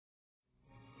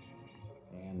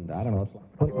I don't know.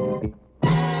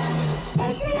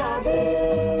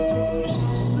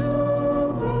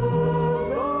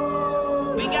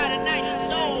 We got a night of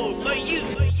soul for you.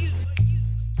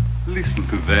 Listen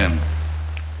to them.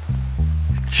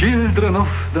 Children of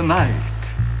the night.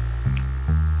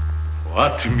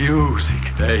 What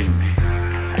music they make.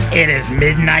 It is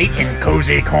midnight in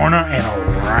Cozy Corner and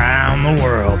around the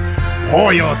world.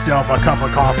 Pour yourself a cup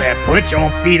of coffee, put your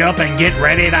feet up, and get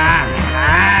ready to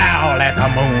howl at the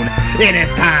moon. It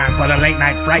is time for the Late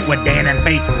Night Fright with Dan and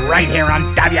Faith right here on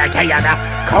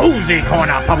WKMF Cozy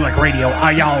Corner Public Radio.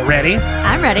 Are y'all ready?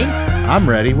 I'm ready. I'm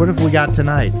ready. What have we got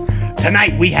tonight?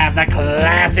 Tonight we have the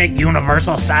classic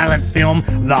Universal silent film,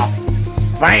 The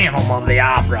Phantom of the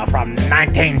Opera from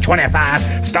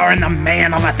 1925, starring the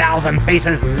man of 1,000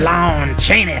 faces, Lon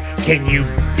Chaney. Can you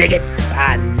dig it?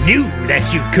 I knew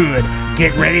that you could.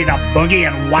 Get ready to boogie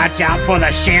and watch out for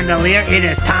the chandelier. It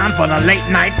is time for the Late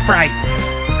Night Fright.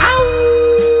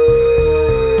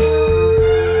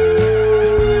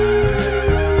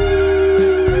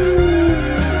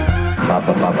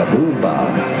 Baba baba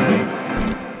booba.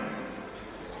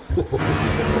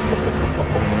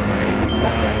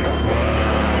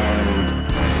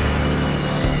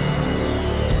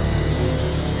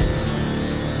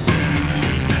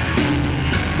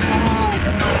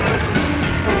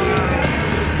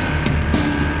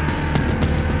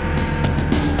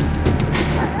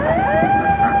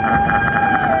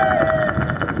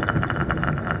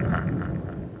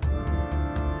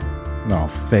 No,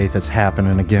 Faith, it's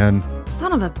happening again.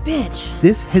 Son of a bitch.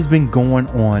 This has been going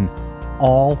on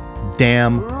all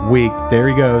damn week. There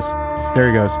he goes. There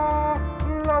he goes.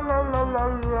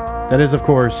 That is, of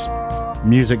course,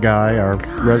 music guy, our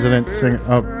resident singer.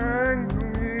 Oh,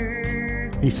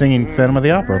 he's singing Phantom of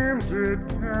the Opera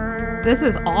This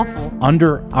is awful.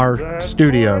 under our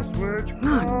studio.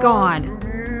 Oh, God.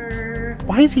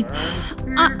 Why is he?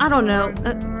 I don't know.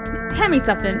 Hand me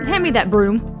something. Hand me that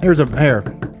broom. There's a hair.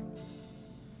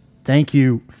 Thank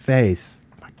you, Faith.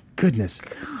 My goodness.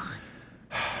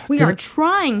 We are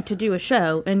trying to do a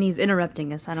show, and he's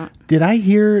interrupting us. Did I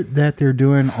hear that they're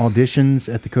doing auditions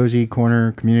at the Cozy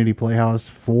Corner Community Playhouse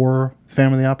for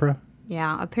Phantom of the Opera?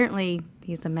 Yeah, apparently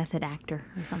he's a method actor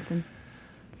or something.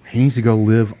 He needs to go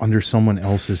live under someone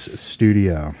else's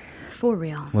studio. For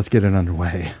real. Let's get it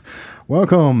underway.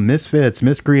 Welcome, misfits,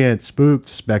 miscreants, spooked,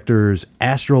 specters,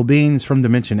 astral beings from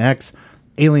Dimension X,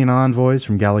 alien envoys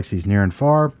from galaxies near and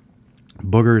far,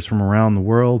 boogers from around the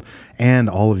world, and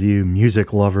all of you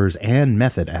music lovers and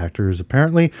method actors.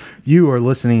 Apparently, you are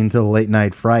listening to the Late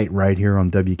Night Fright right here on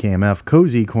WKMF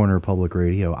Cozy Corner Public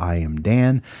Radio. I am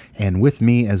Dan, and with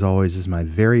me, as always, is my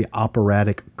very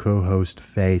operatic co-host,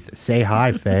 Faith. Say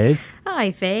hi, Faith.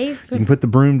 Hi, Faith. You can put the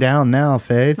broom down now,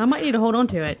 Faith. I might need to hold on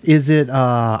to it. Is it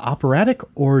operatic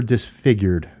or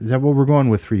disfigured? Is that what we're going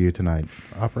with for you tonight?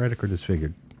 Operatic or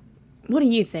disfigured? What do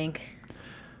you think?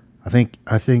 I think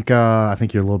you're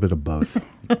a little bit of both.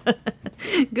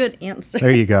 Good answer. There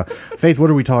you go. Faith,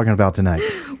 what are we talking about tonight?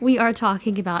 We are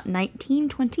talking about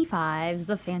 1925's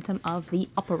The Phantom of the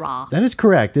Opera. That is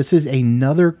correct. This is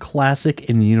another classic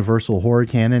in the Universal horror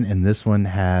canon, and this one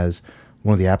has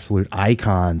one of the absolute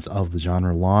icons of the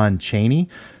genre, Lon Chaney.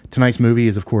 Tonight's movie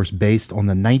is, of course, based on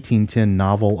the 1910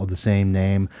 novel of the same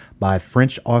name by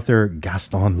French author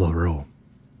Gaston Leroux.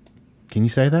 Can you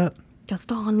say that?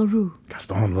 Gaston Leroux.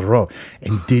 Gaston Leroux.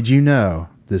 And did you know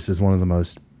this is one of the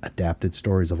most adapted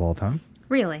stories of all time?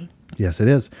 Really? Yes, it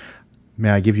is.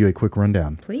 May I give you a quick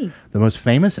rundown? Please. The most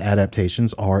famous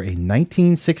adaptations are a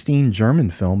 1916 German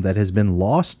film that has been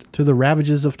lost to the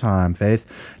ravages of time,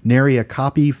 Faith. Nary a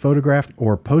copy, photograph,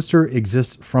 or poster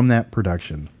exists from that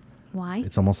production. Why?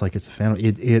 It's almost like it's a Phantom.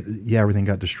 Yeah, everything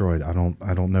got destroyed. I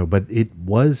don't know, but it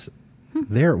was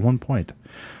there at one point.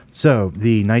 So,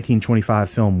 the 1925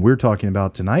 film we're talking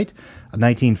about tonight, a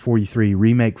 1943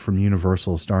 remake from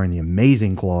Universal starring the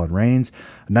amazing Claude Rains,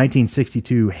 a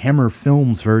 1962 Hammer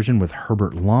Films version with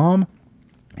Herbert Lom,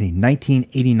 a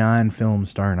 1989 film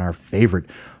starring our favorite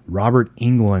Robert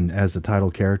Englund as the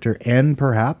title character, and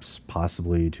perhaps,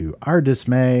 possibly to our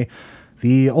dismay,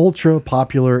 the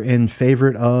ultra-popular and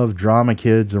favorite of drama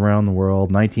kids around the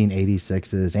world,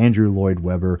 1986's Andrew Lloyd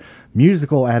Webber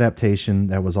musical adaptation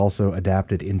that was also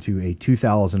adapted into a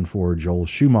 2004 Joel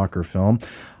Schumacher film.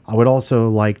 I would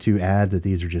also like to add that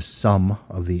these are just some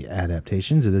of the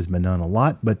adaptations. It has been done a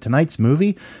lot, but tonight's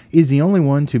movie is the only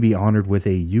one to be honored with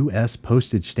a U.S.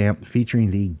 postage stamp featuring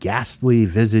the ghastly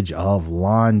visage of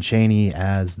Lon Chaney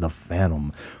as the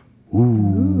Phantom.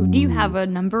 Ooh. Do you have a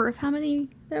number of how many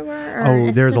there were? Or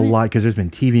Oh, there's a estimate? lot because there's been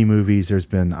TV movies. There's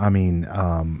been,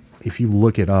 if you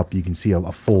look it up, you can see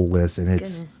a full list, and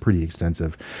it's Goodness. pretty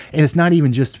extensive. And it's not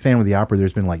even just Phantom of the Opera.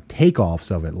 There's been like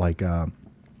takeoffs of it, like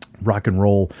Rock and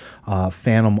Roll,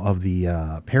 Phantom of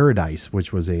the Paradise,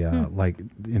 which was like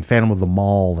in Phantom of the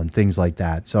Mall and things like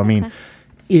that. So I mean,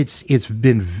 it's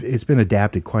been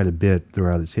adapted quite a bit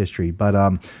throughout its history.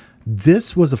 But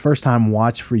this was a first time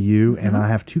watch for you, and I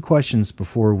have two questions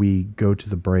before we go to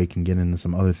the break and get into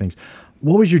some other things.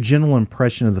 What was your general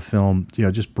impression of the film?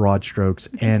 Just broad strokes.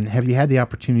 And have you had the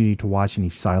opportunity to watch any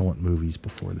silent movies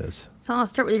before this? So I'll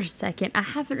start with your second. I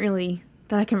haven't really,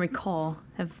 that I can recall,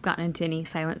 have gotten into any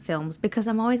silent films because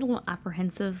I'm always a little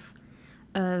apprehensive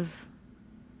of,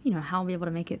 how I'll be able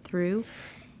to make it through.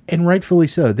 And rightfully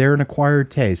so. They're an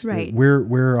acquired taste. Right.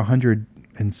 We're 100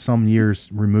 and some years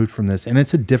removed from this, and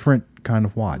it's a different kind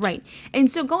of watch. Right. And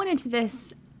so going into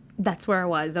this, that's where I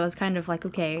was. I was kind of like,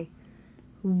 okay,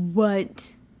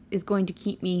 what is going to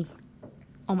keep me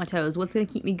on my toes? What's going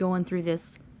to keep me going through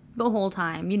this the whole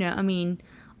time?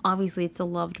 Obviously it's a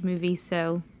loved movie,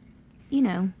 so,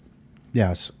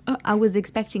 Yes. I was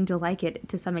expecting to like it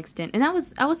to some extent. And I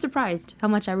was surprised how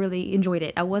much I really enjoyed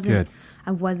it. I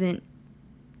wasn't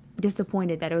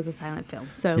disappointed that it was a silent film.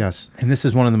 So Yes. And this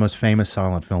is one of the most famous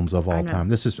silent films of all time.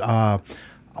 This is, I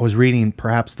was reading,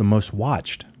 perhaps the most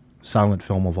watched silent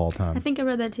film of all time. I think I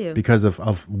read that too. Because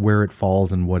of where it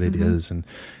falls and what it is and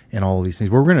all of these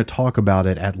things. We're going to talk about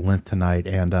it at length tonight,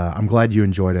 and I'm glad you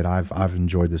enjoyed it. I've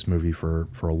enjoyed this movie for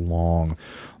a long,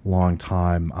 long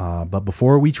time. But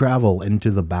before we travel into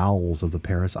the bowels of the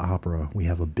Paris Opera, we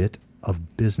have a bit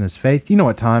of business. Faith, you know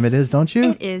what time it is, don't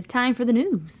you? It is time for the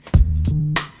news.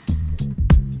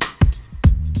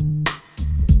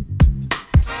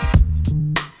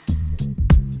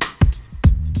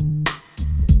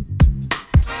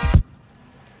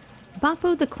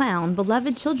 Boppo the Clown,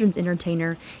 beloved children's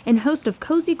entertainer and host of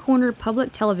Cozy Corner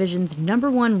Public Television's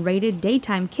 #1 rated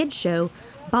daytime kids show,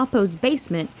 Boppo's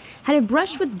Basement, had a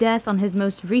brush with death on his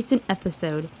most recent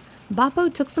episode.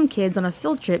 Boppo took some kids on a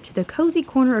field trip to the Cozy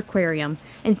Corner Aquarium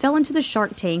and fell into the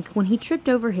shark tank when he tripped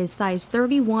over his size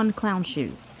 31 clown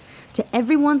shoes. To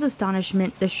everyone's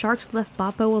astonishment, the sharks left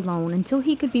Boppo alone until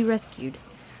he could be rescued.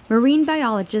 Marine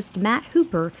biologist Matt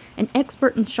Hooper, an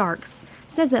expert in sharks,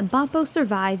 says that Boppo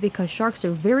survived because sharks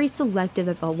are very selective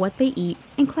about what they eat,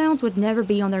 and clowns would never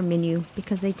be on their menu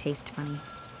because they taste funny.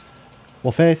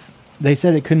 Well, Faith, they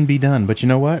said it couldn't be done, but you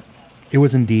know what? It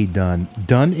was indeed done.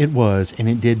 Done it was, and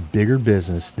it did bigger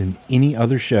business than any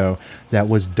other show that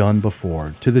was done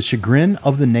before. To the chagrin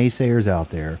of the naysayers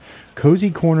out there,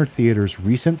 Cozy Corner Theater's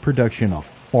recent production of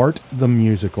Fart the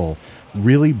Musical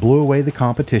really blew away the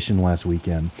competition last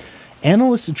weekend.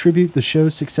 Analysts attribute the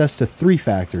show's success to three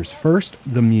factors. First,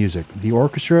 the music. The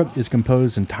orchestra is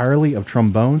composed entirely of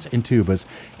trombones and tubas,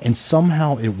 and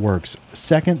somehow it works.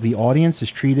 Second, the audience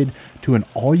is treated to an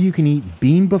all-you-can-eat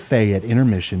bean buffet at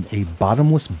intermission, a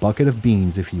bottomless bucket of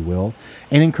beans, if you will,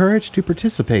 and encouraged to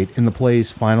participate in the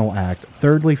play's final act.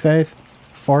 Thirdly, Faith,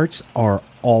 farts are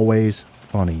always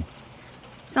funny.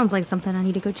 Sounds like something I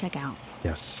need to go check out.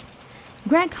 Yes.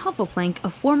 Greg Huffleplank,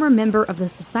 a former member of the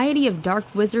Society of Dark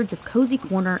Wizards of Cozy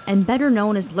Corner and better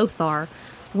known as Lothar,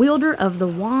 wielder of the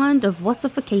Wand of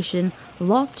Wussification,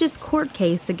 lost his court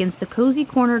case against the Cozy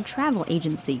Corner Travel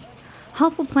Agency.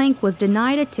 Huffleplank was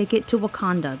denied a ticket to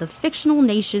Wakanda, the fictional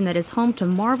nation that is home to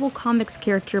Marvel Comics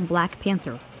character Black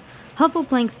Panther.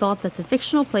 Huffleplank thought that the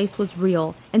fictional place was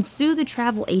real and sued the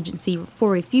travel agency for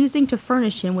refusing to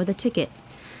furnish him with a ticket.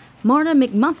 Marta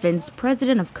McMuffins,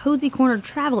 president of Cozy Corner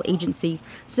Travel Agency,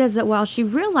 says that while she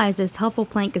realizes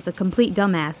Huffleplank is a complete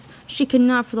dumbass, she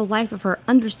cannot for the life of her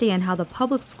understand how the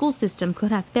public school system could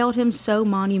have failed him so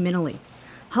monumentally.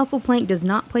 Huffleplank does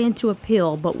not plan to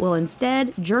appeal, but will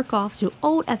instead jerk off to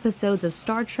old episodes of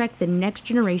Star Trek The Next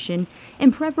Generation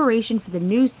in preparation for the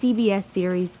new CBS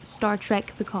series Star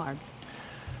Trek Picard.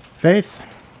 Faith,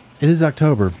 it is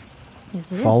October.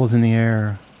 Yes, it is. Fall is in the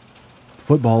air.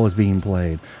 Football is being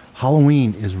played.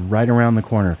 Halloween is right around the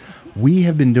corner. We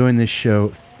have been doing this show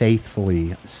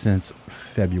faithfully since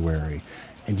February.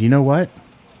 And do you know what?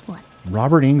 What?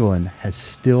 Robert Englund has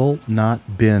still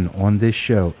not been on this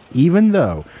show, even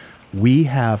though we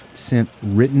have sent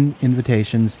written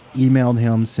invitations, emailed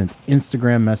him, sent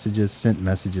Instagram messages, sent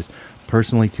messages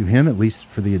personally to him, at least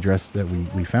for the address that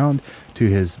we found, to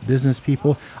his business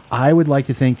people. I would like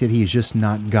to think that he's just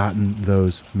not gotten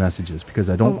those messages because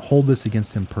I don't hold this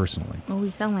against him personally. Well, we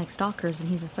sound like stalkers and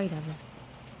he's afraid of us.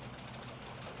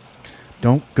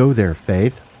 Don't go there,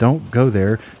 Faith. Don't go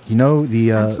there. You know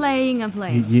the. I'm playing.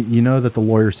 You know that the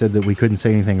lawyer said that we couldn't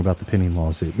say anything about the pending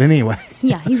lawsuit. But anyway.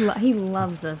 Yeah, he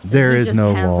loves us. There is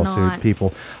no lawsuit,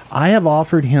 people. I have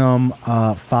offered him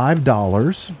 $5.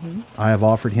 Mm-hmm. I have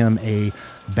offered him a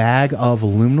bag of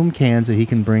aluminum cans that he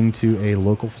can bring to a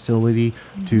local facility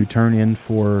to turn in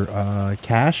for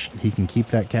cash. He can keep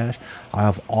that cash. I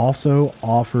have also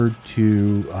offered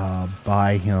to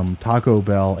buy him Taco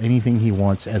Bell, anything he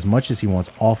wants, as much as he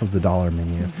wants, off of the dollar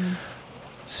menu.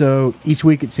 So each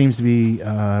week it seems to be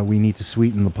we need to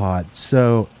sweeten the pot.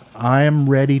 So I am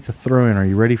ready to throw in. Are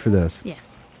you ready for this?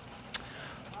 Yes.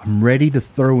 I'm ready to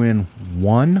throw in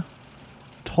one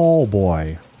tall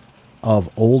boy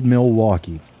of Old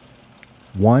Milwaukee.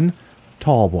 One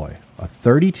tall boy. A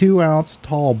 32-ounce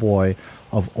tall boy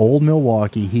of Old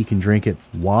Milwaukee. He can drink it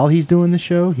while he's doing the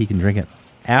show. He can drink it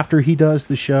after he does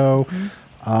the show.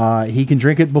 He can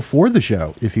drink it before the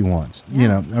show if he wants. Yeah. You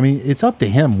know, I mean, it's up to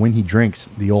him when he drinks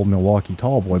the Old Milwaukee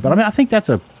tall boy. But I mean, I think that's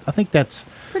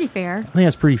pretty fair. I think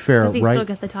that's pretty fair, Does he right? still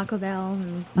get the Taco Bell?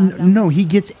 And No, he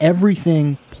gets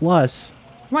everything plus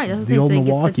right, that's the Old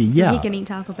Milwaukee. So he can eat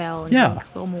Taco Bell and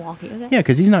drink the Old Milwaukee. Okay. Yeah,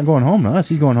 because he's not going home to us.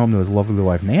 He's going home to his lovely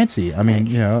wife Nancy. I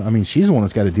mean, she's the one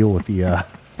that's got to deal with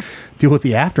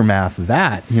the aftermath of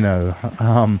that.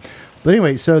 But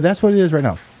anyway, so that's what it is right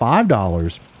now.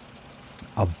 $5,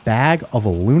 a bag of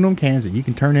aluminum cans that you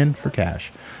can turn in for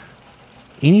cash.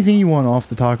 Anything you want off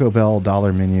the Taco Bell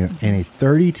dollar menu, and a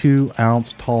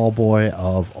 32-ounce tall boy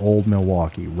of Old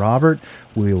Milwaukee. Robert,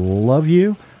 we love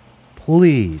you.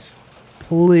 Please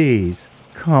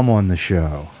come on the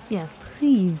show. Yes,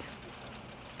 please.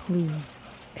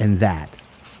 And that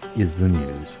is the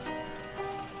news.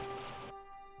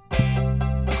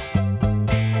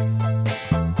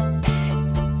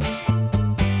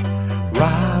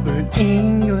 Robert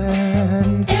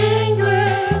Englund.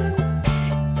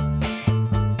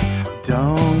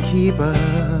 Don't keep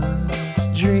us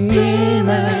dreaming.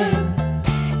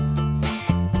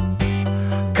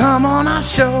 Come on our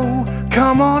show.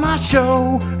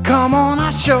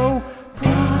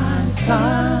 Prime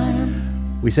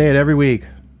time. We say it every week.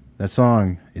 That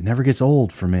song, it never gets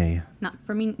old for me. Not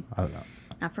for me.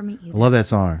 Not for me either. I love that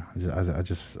song. I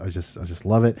just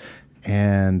love it.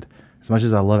 And as much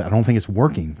as I love it, I don't think it's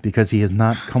working because he has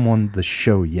not come on the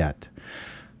show yet.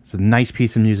 It's a nice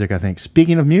piece of music, I think.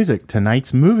 Speaking of music,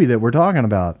 tonight's movie that we're talking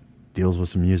about deals with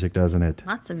some music, doesn't it?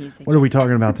 Lots of music. What are we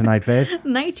talking about tonight, Faith?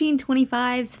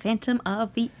 1925's Phantom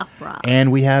of the Opera.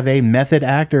 And we have a method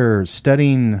actor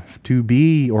studying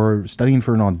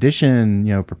for an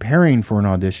audition, preparing for an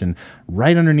audition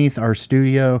right underneath our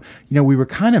studio. We were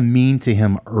kind of mean to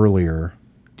him earlier.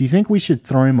 Do you think we should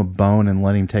throw him a bone and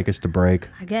let him take us to break?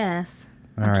 I guess.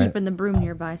 All I'm right. keeping the broom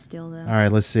nearby still, though. All right,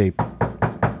 let's see.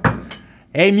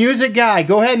 Hey, music guy,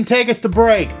 go ahead and take us to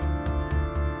break.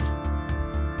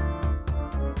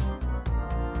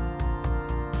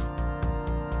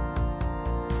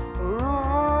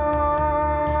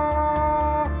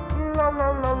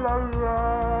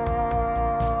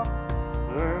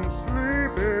 In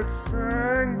sleep it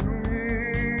sang to me,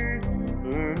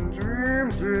 in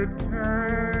dreams it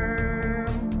came,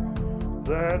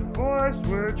 that voice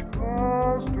which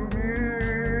calls to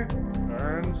me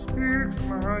and speaks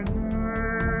my name.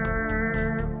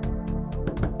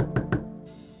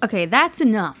 Okay, that's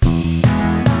enough.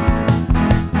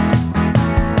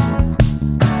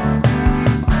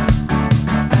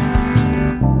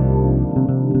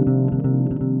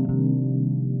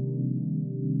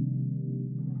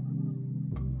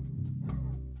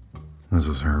 This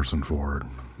is Harrison Ford,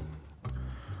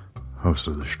 host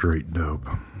of The Straight Dope,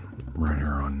 right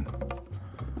here on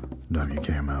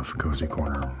WKMF Cozy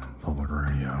Corner Public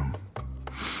Radio.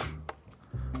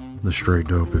 The Straight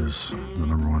Dope is the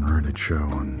 #1 rated show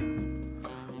on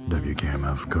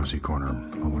WKMF Cozy Corner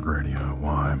Public Radio.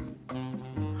 Why?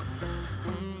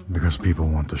 Because people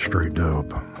want the straight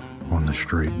dope on The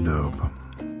Straight Dope.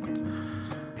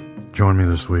 Join me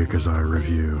this week as I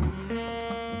review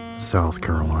South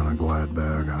Carolina Glad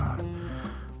Bag, a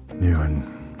new and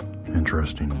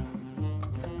interesting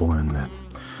blend that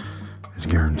is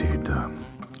guaranteed to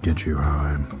get you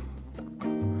high.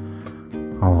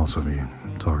 I'll also be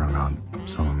talking about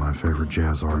some of my favorite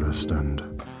jazz artists and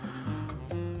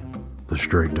the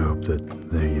straight dope that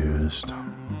they used.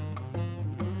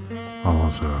 I'll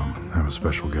also have a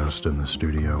special guest in the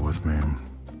studio with me.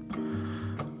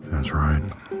 That's right.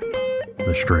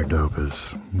 The Straight Dope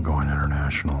is going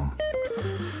international.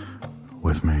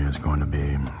 With me is going to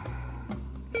be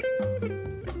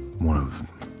one of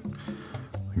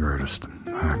the greatest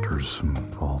actors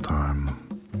of all time,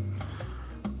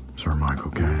 Sir Michael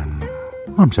Caine.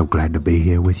 I'm so glad to be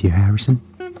here with you, Harrison.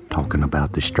 Talking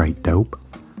about the straight dope.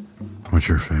 What's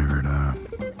your favorite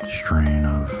strain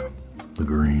of the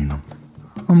green?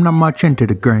 I'm not much into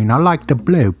the green. I like the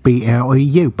blue,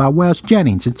 BLEU, by Welsh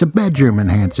Jennings. It's a bedroom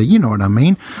enhancer, you know what I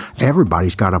mean.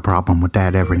 Everybody's got a problem with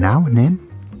that every now and then.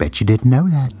 Bet you didn't know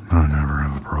that. I never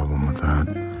have a problem with that.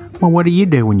 Well, what do you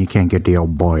do when you can't get the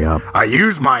old boy up? I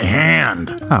use my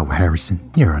hand. Oh,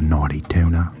 Harrison, you're a naughty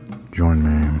tuna. Join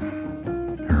me,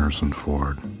 Harrison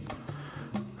Ford,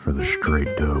 for the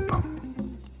straight dope.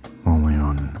 Only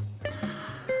on...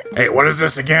 Hey, what is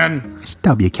this again? It's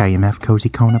WKMF Cozy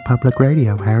Corner Public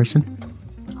Radio, Harrison.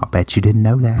 I bet you didn't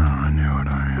know that. No, I knew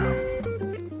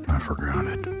it. I forgot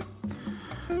it.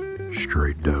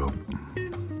 Straight dope.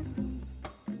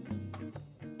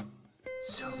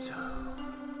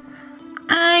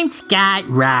 I'm Scott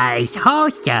Rice,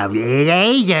 host of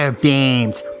Lazer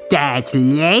Beamz. That's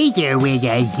Laser with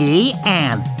a Z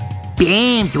and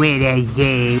Beamz with a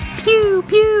Z. Pew,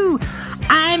 pew.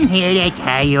 I'm here to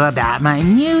tell you about my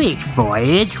newest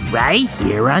voyage right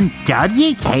here on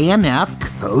WKMF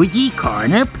Cozy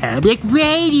Corner Public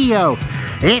Radio.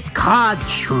 It's called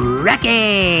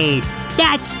TREKKIEZ.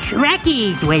 That's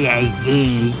TREKKIEZ with a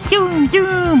Z. Zoom,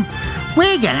 zoom.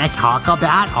 We're gonna talk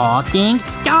about all things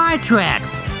Star Trek.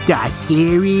 The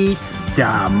series,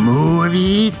 the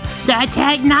movies, the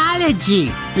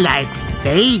technology, like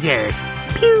phasers,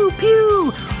 pew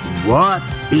pew, warp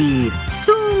speed,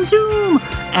 zoom zoom,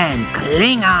 and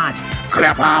Klingons,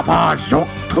 Klapapa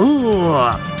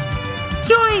Zoku.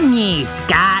 Join me,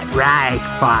 Scott Rice,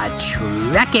 for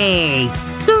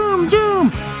TREKKIEZ, zoom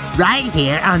zoom, right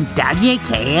here on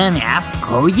WKMF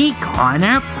Cozy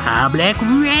Corner Public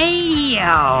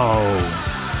Radio.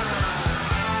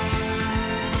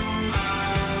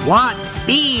 What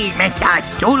speed, Mr.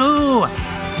 Sulu?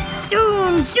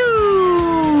 Zoom,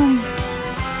 zoom!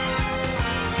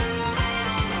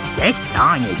 This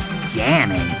song is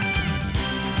jamming.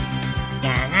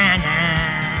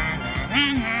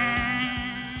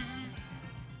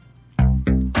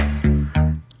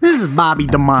 This is Bobby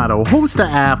D'Amato, host of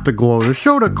Afterglow, the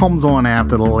show that comes on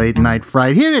after the Late Night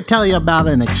Fright, here to tell you about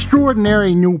an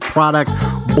extraordinary new product,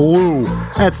 BLEU.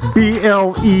 That's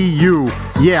BLEU.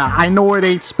 Yeah, I know it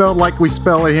ain't spelled like we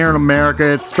spell it here in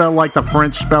America, it's spelled like the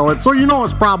French spell it, so you know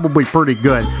it's probably pretty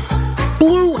good.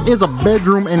 BLEU is a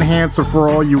bedroom enhancer for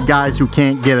all you guys who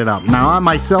can't get it up. Now, I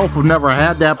myself have never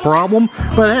had that problem,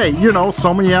 but hey, you know,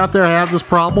 some of you out there have this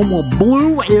problem. Well,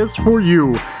 BLEU is for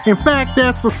you. In fact,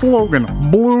 that's the slogan.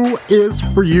 BLEU is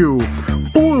for you.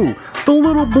 BLEU, the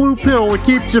little blue pill that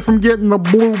keeps you from getting the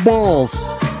blue balls.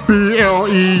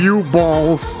 BLEU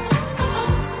balls.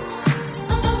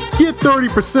 Get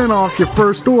 30% off your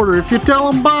first order if you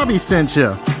tell them Bobby sent you.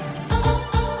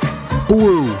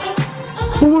 BLEU.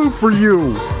 BLEU for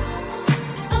you.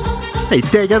 Hey,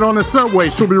 take it on the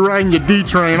subway. She'll be riding your D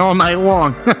train all night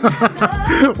long.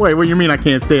 Wait, what do you mean I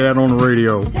can't say that on the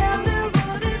radio?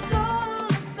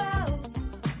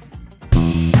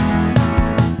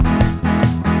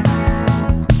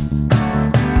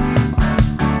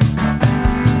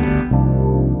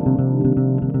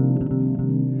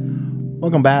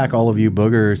 Welcome back, all of you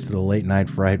boogers, to the Late Night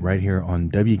Fright right here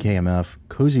on WKMF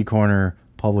Cozy Corner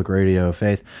Public Radio.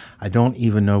 Faith, I don't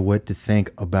even know what to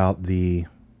think about the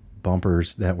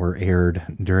bumpers that were aired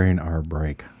during our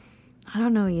break. I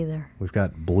don't know either. We've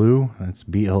got BLEU, that's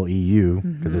BLEU,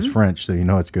 because it's French, so you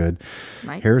know it's good.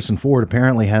 Right. Harrison Ford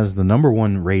apparently has the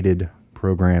 #1 rated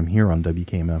program here on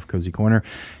WKMF Cozy Corner.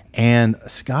 And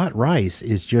Scott Rice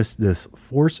is just this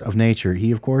force of nature.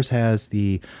 He, of course, has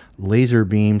the Lazer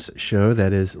Beamz show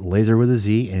that is Laser with a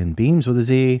Z and Beams with a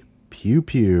Z. Pew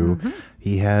pew.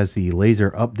 He has the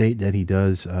Laser update that he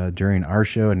does during our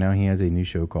show, and now he has a new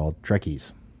show called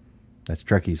TREKKIEZ. That's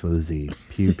TREKKIEZ with a Z.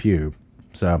 Pew pew.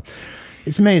 So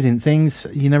it's amazing. Things,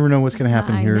 you never know what's going to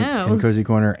happen here in Cozy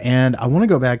Corner. And I want to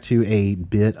go back to a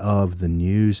bit of the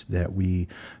news that we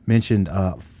mentioned.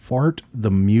 Fart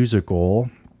the Musical,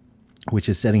 which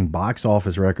is setting box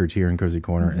office records here in Cozy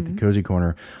Corner at the Cozy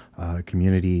Corner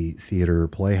Community Theater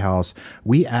Playhouse.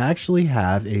 We actually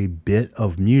have a bit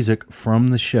of music from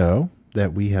the show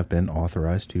that we have been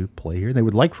authorized to play here. They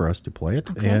would like for us to play it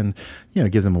and, you know,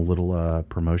 give them a little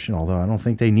promotion, although I don't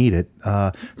think they need it.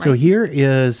 So here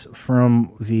is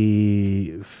from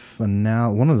the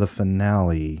finale, one of the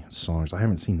finale songs. I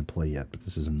haven't seen the play yet, but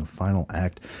this is in the final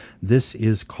act. This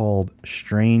is called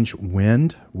Strange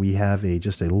Wind. We have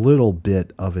just a little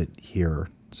bit of it here.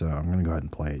 So I'm going to go ahead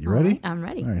and play it. You ready? Right, I'm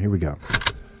ready. All right, here we go.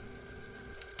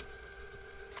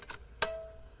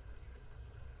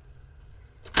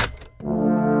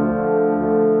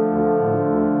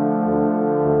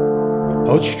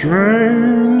 A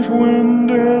strange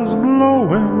wind is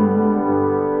blowing,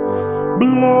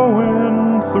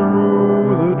 blowing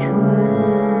through the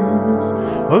trees.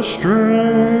 A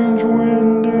strange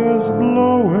wind is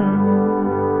blowing,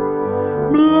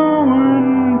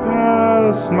 blowing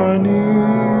past my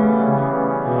knees.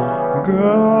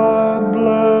 God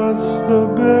bless the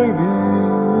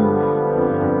babies,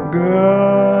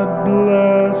 God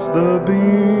bless the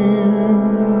beans.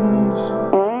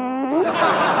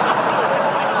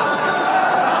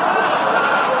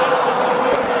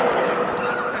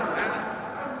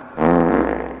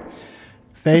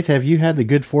 Faith, have you had the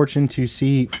good fortune to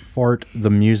see Fart the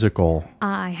Musical?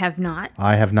 I have not.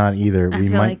 I have not either. We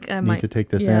feel might like I need might- to take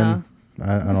this yeah. in.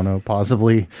 I don't know,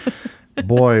 possibly.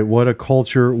 Boy, what a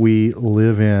culture we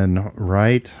live in,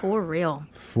 right? For real.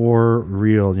 For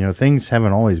real. You know, things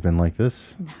haven't always been like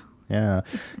this. No. Yeah.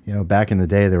 You know, back in the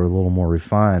day, they were a little more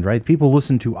refined, right? People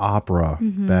listened to opera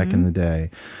back in the day.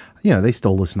 You know, they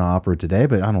still listen to opera today,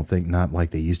 but I don't think not like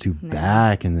they used to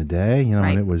back in the day, you know,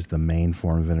 Right. when it was the main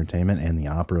form of entertainment, and the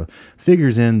opera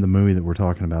figures in the movie that we're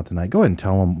talking about tonight. Go ahead and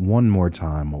tell them one more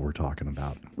time what we're talking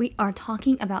about. We are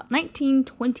talking about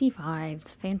 1925's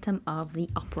Phantom of the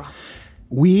Opera.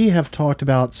 We have talked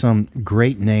about some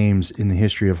great names in the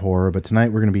history of horror, but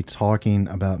tonight we're going to be talking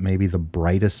about maybe the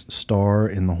brightest star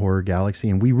in the horror galaxy,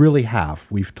 and we really have.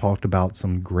 We've talked about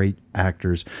some great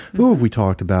actors. Who have we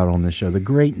talked about on this show? The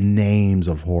great names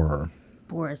of horror.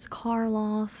 Boris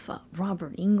Karloff,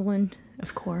 Robert Englund,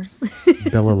 of course.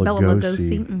 Bela Bela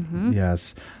Lugosi. Lugosi,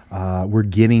 Yes. We're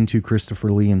getting to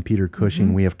Christopher Lee and Peter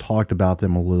Cushing. We have talked about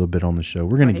them a little bit on the show.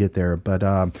 We're going to get there,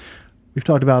 but we've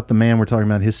talked about the man we're talking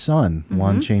about, his son,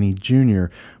 Lon Chaney Jr.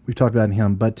 We've talked about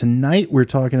him. But tonight we're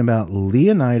talking about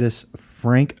Leonidas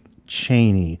Frank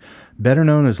Chaney, better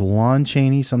known as Lon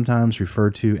Chaney, sometimes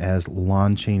referred to as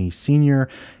Lon Chaney Sr.,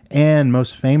 and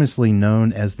most famously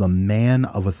known as the Man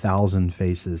of 1,000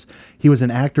 Faces. He was an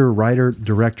actor, writer,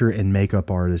 director, and makeup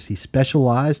artist. He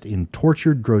specialized in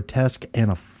tortured, grotesque,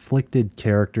 and afflicted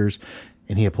characters,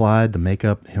 and he applied the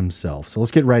makeup himself. So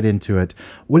let's get right into it.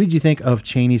 What did you think of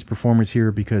Chaney's performance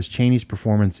here? Because Chaney's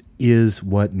performance is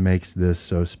what makes this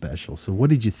so special. So what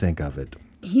did you think of it?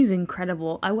 He's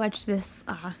incredible. I watched this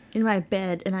in my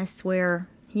bed, and I swear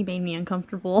he made me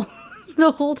uncomfortable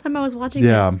the whole time I was watching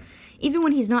this. Even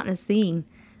when he's not in a scene,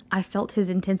 I felt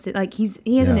his intensity. Like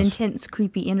he has an intense,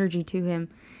 creepy energy to him,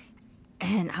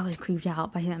 and I was creeped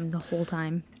out by him the whole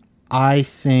time. I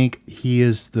think he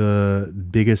is the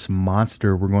biggest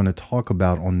monster we're going to talk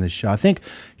about on this show. I think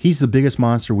he's the biggest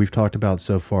monster we've talked about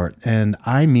so far. And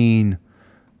I mean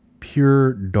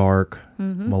pure dark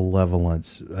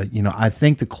malevolence. You know, I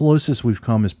think the closest we've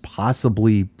come is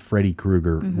possibly Freddy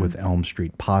Krueger with Elm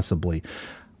Street, possibly.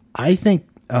 I think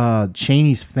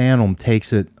Chaney's Phantom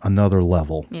takes it another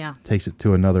level. Yeah. Takes it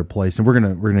to another place. And we're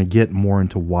gonna get more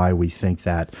into why we think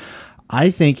that. I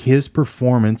think his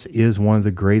performance is one of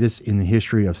the greatest in the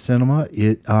history of cinema.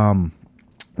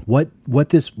 Why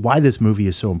this movie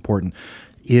is so important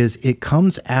is it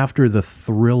comes after the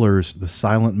thrillers, the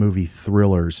silent movie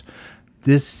thrillers.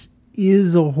 This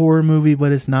is a horror movie,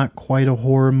 but it's not quite a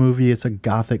horror movie. It's a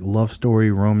gothic love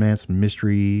story, romance,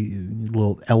 mystery,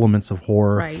 little elements of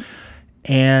horror. Right.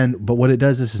 But what it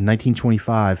does, this is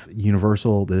 1925,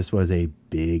 Universal. This was a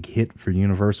big hit for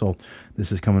Universal.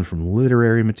 This is coming from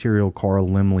literary material. Carl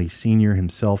Laemmle Sr.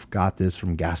 himself got this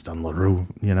from Gaston Leroux,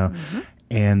 you know,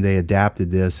 and they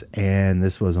adapted this, and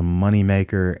this was a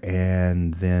moneymaker.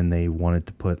 And then they wanted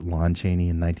to put Lon Chaney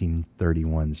in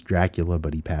 1931's Dracula,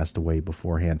 but he passed away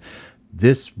beforehand.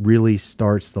 This really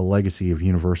starts the legacy of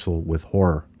Universal with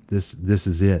horror. This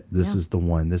is it. This is the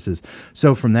one.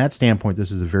 So from that standpoint,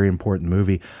 this is a very important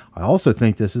movie. I also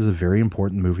think this is a very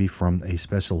important movie from a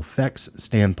special effects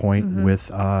standpoint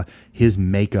with his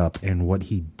makeup and what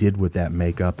he did with that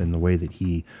makeup and the way that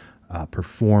he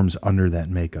performs under that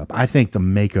makeup. I think the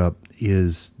makeup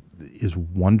is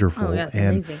wonderful. Oh, yeah, it's and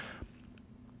amazing.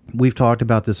 We've talked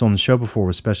about this on the show before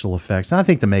with special effects. And I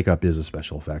think the makeup is a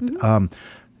special effect.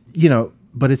 You know,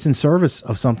 but it's in service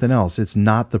of something else. It's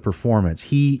not the performance.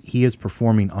 He is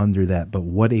performing under that, but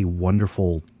what a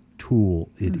wonderful tool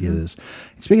it is.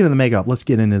 And speaking of the makeup, let's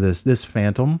get into this. This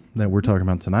Phantom that we're talking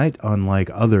about tonight, unlike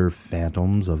other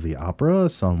Phantoms of the Opera,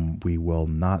 some we will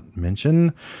not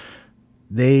mention,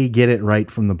 they get it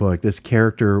right from the book. This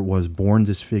character was born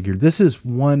disfigured. This is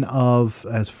one of,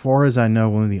 as far as I know,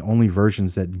 one of the only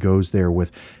versions that goes there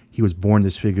with he was born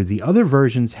disfigured. The other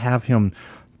versions have him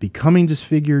becoming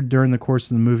disfigured during the course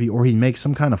of the movie, or he makes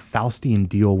some kind of Faustian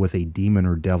deal with a demon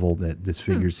or devil that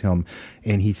disfigures him,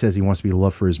 and he says he wants to be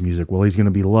loved for his music. Well, he's going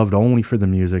to be loved only for the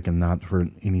music and not for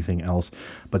anything else.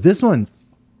 But this one,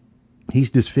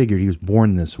 He's disfigured. He was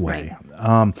born this way.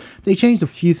 They changed a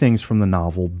few things from the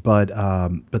novel, but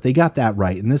they got that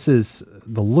right. And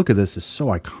the look of this is so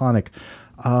iconic.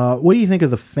 What do you think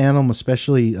of the Phantom,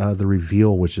 especially the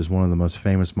reveal, which is one of the most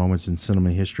famous moments in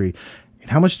cinema history? And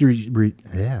how much do you...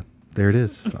 there it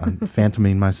is. I'm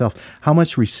phantoming myself. How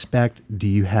much respect do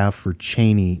you have for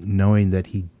Chaney, knowing that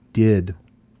he did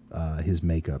his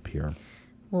makeup here?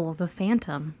 Well, the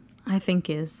Phantom, I think,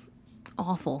 is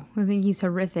awful. I think he's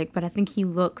horrific, but I think he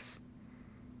looks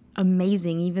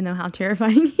amazing, even though how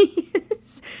terrifying he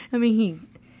is. I mean,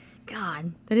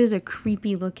 God, that is a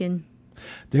creepy looking...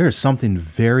 There is something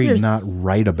not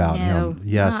right about him.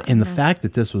 Yes, and the fact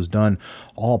that this was done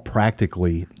all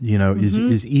practically,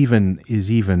 is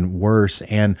even worse.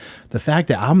 And the fact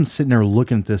that I'm sitting there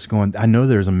looking at this, going, I know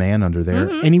there's a man under there,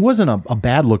 and he wasn't a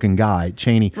bad looking guy,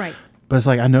 Chaney. Right. But it's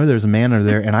like, I know there's a man under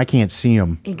there, and I can't see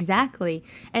him. Exactly.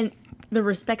 And the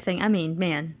respect thing. I mean,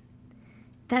 man,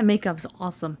 that makeup's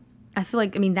awesome. I feel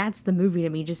like, that's the movie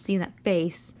to me. Just seeing that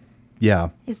face. Yeah.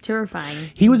 It's terrifying.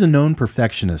 He was a known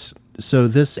perfectionist. So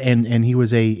this, and he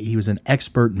was an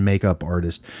expert makeup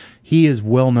artist. He is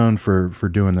well known for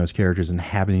doing those characters and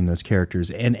inhabiting those characters.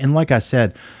 And like I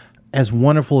said, as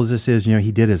wonderful as this is,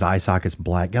 he did his eye sockets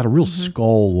black, got a real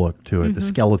skull look to it. The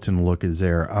skeleton look is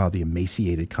there. The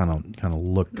emaciated kind of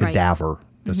look, cadaver.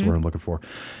 That's the word I'm looking for.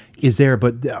 Is there,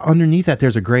 but underneath that,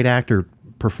 there's a great actor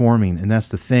performing, and that's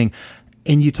the thing.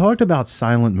 And you talked about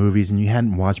silent movies, and you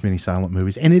hadn't watched many silent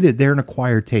movies, and they're an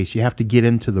acquired taste. You have to get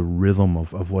into the rhythm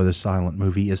of what a silent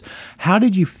movie is. How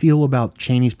did you feel about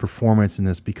Chaney's performance in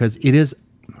this? Because it is,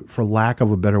 for lack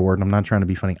of a better word, and I'm not trying to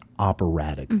be funny,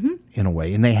 operatic in a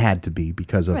way, and they had to be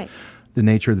because of the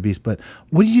nature of the beast. But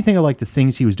what did you think of the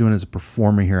things he was doing as a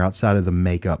performer here outside of the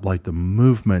makeup, like the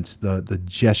movements, the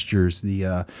gestures,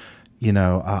 I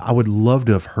would love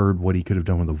to have heard what he could have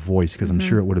done with a voice, because I'm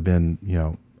sure it would have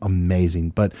been, amazing.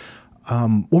 But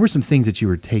what were some things that you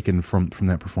were taken from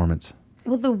that performance?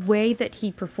 Well, the way that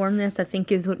he performed this, I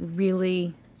think, is what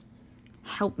really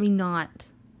helped me not,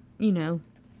 get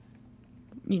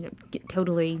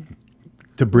totally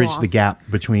to bridge lost. The gap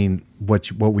between what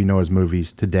we know as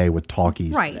movies today with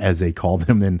talkies, as they call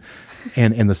them,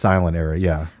 and the silent era.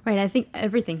 Yeah. Right. I think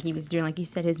everything he was doing, like you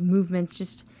said, his movements,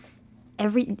 just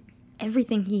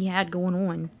everything he had going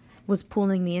on was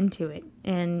pulling me into it,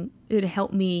 and it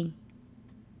helped me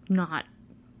not,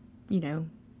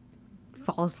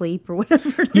 fall asleep or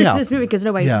whatever through this movie, because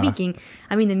nobody's speaking.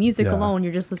 The music alone,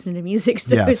 you're just listening to music,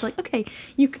 so it's like, okay,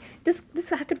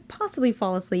 this I could possibly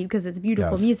fall asleep because it's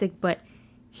beautiful music, but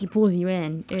he pulls you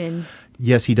in. And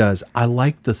yes, he does. I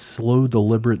like the slow,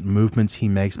 deliberate movements he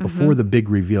makes before the big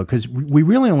reveal, because we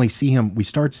really only see him. We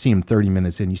start to see him 30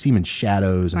 minutes in. You see him in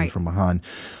shadows and from behind.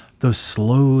 Those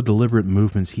slow, deliberate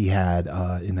movements he had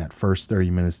in that first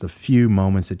 30 minutes, the few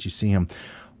moments that you see him.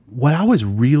 What I was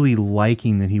really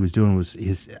liking that he was doing was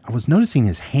I was noticing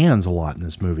his hands a lot in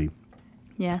this movie.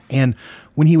 Yes. And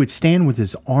when he would stand with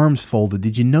his arms folded,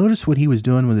 did you notice what he was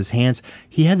doing with his hands?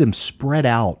 He had them spread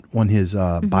out on his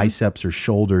biceps or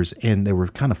shoulders, and they were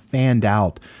kind of fanned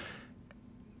out.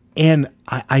 And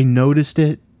I noticed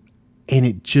it, and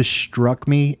it just struck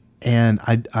me. And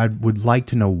I would like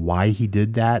to know why he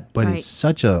did that, but it's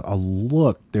such a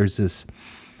look. There's this...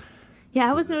 Yeah,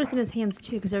 I was noticing his hands,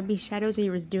 too, because there'd be shadows where he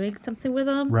was doing something with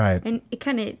them. Right. And it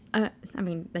kind of...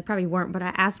 they probably weren't, but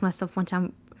I asked myself one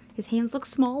time, his hands look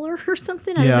smaller or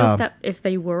something? I don't know if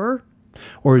they were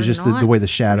or it's just the way the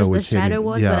shadow was hitting. The shadow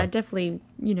was, but I definitely,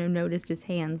 noticed his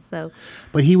hands, so...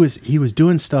 But he was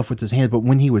doing stuff with his hands, but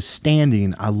when he was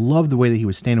standing, I love the way that he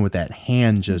was standing with that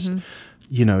hand just,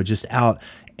 just out...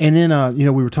 And then,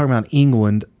 we were talking about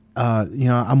Englund.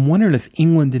 I'm wondering if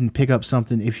Englund didn't pick up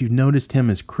something. If you've noticed him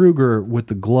as Kruger with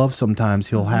the glove, sometimes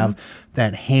he'll have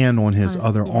that hand on his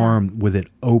other arm with it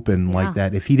open like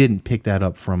that. If he didn't pick that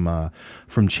up from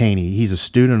Chaney, he's a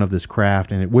student of this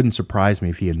craft, and it wouldn't surprise me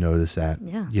if he had noticed that.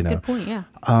 Yeah, good point, yeah.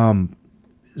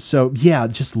 So,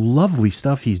 just lovely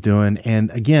stuff he's doing.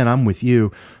 And again, I'm with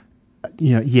you.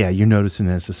 You're noticing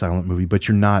that it's a silent movie, but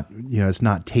you're not, it's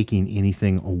not taking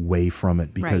anything away from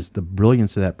it, because the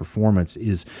brilliance of that performance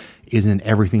is in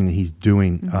everything that he's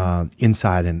doing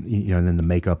inside and, and then the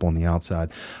makeup on the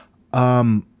outside.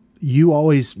 You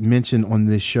always mention on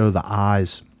this show the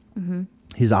eyes.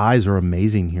 His eyes are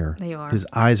amazing here. They are. His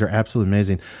eyes are absolutely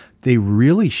amazing. They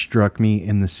really struck me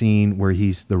in the scene where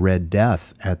he's the Red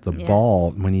Death at the ball,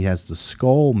 when he has the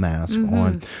skull mask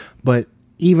on. But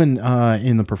even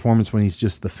in the performance when he's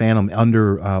just the Phantom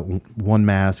under one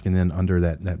mask and then under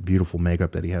that beautiful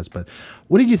makeup that he has. But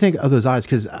what did you think of those eyes?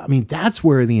 Because, that's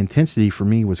where the intensity for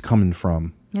me was coming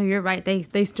from. No, you're right.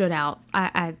 They stood out.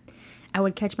 I I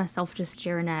would catch myself just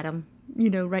staring at him,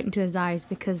 right into his eyes,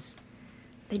 because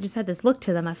they just had this look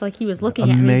to them. I feel like he was looking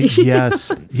at me.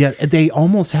 Yes. Yeah. They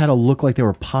almost had a look like they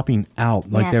were popping out,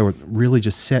 like they were really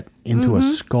just set into a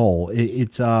skull.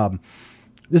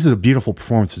 This is a beautiful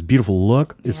performance. It's a beautiful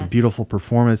look. It's a beautiful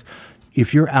performance.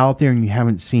 If you're out there and you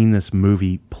haven't seen this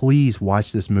movie, please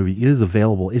watch this movie. It is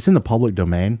available. It's in the public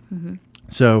domain.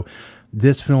 So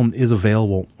this film is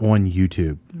available on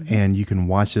YouTube, and you can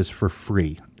watch this for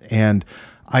free. And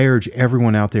I urge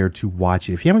everyone out there to watch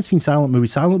it. If you haven't seen silent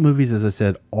movies, as I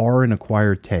said, are an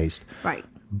acquired taste. Right.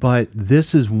 But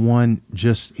this is one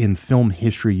just in film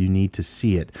history, you need to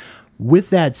see it. With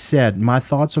that said, my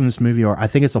thoughts on this movie are, I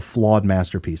think it's a flawed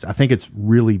masterpiece. I think it's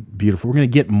really beautiful. We're going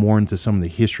to get more into some of the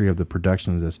history of the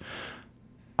production of this.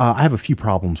 I have a few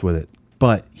problems with it,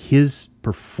 but his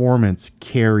performance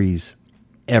carries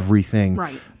everything.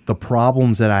 Right. The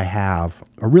problems that I have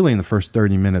are really in the first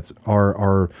 30 minutes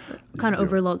are kind of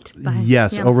overlooked.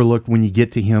 Overlooked when you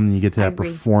get to him and you get to that agree.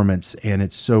 performance, and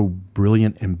it's so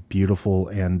brilliant and beautiful,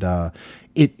 and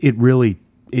it really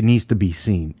needs to be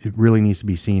seen. It really needs to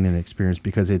be seen and experienced,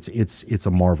 because it's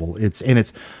a marvel. It's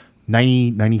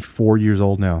 94 years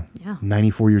old now. Yeah.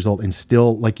 94 years old, and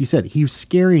still, like you said, he was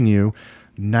scaring you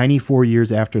 94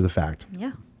 years after the fact.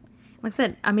 Yeah. Like I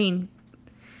said, I mean,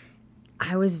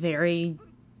 I was very,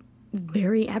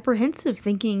 very apprehensive,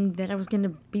 thinking that I was going to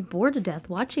be bored to death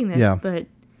watching this. Yeah. But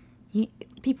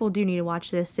people do need to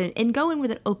watch this and go in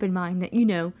with an open mind that,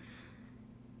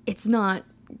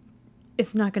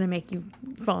 it's not going to make you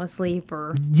fall asleep,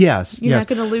 or you're not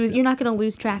going to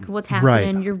lose track of what's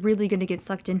happening. Right. You're really going to get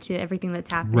sucked into everything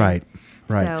that's happening. Right.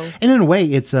 So, and in a way,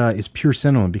 it's pure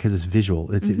cinema, because it's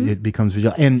visual. It becomes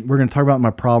visual. And we're going to talk about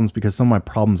my problems, because some of my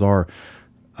problems are,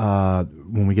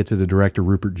 when we get to the director,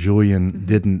 Rupert Julian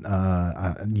didn't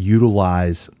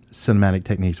utilize cinematic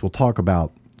techniques. We'll talk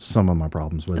about some of my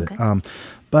problems with it.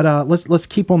 But let's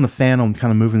keep on the Phantom, kind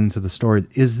of moving into the story.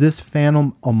 Is this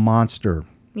Phantom a monster?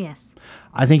 yes.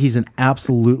 I think he's an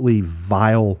absolutely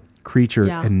vile creature,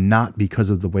 and not because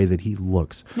of the way that he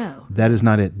looks. No. That is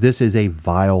not it. This is a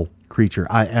vile creature.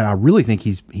 I really think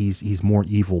he's more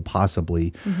evil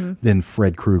possibly than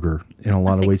Fred Krueger in a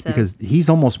lot of ways, because he's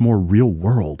almost more real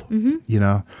world,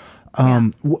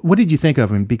 What did you think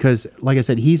of him? Because like I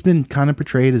said, he's been kind of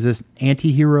portrayed as this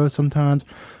anti-hero sometimes,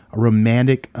 a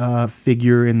romantic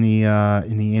figure in the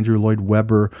Andrew Lloyd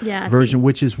Webber version,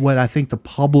 which is what I think the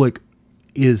public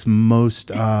is most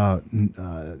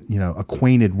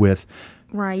acquainted with.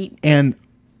 Right. And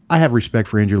I have respect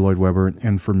for Andrew Lloyd Webber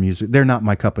and for music. They're not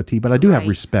my cup of tea, but I do have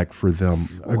respect for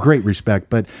them, a great respect.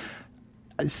 But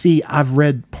see, I've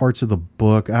read parts of the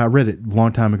book. I read it a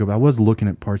long time ago, but I was looking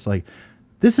at parts like,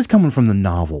 this is coming from the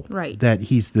novel, right? That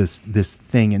he's this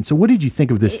thing. And so what did you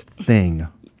think of this thing?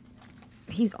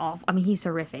 He's awful. I mean, he's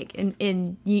horrific.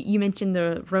 And you mentioned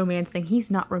the romance thing.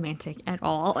 He's not romantic at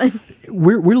all.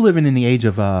 We're living in the age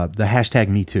of the hashtag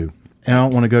Me Too. And I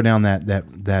don't want to go down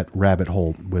that rabbit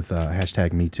hole with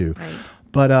hashtag Me Too. Right.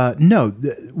 But no,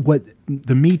 what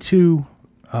the Me Too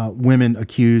women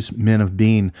accuse men of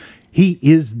being, he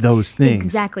is those things.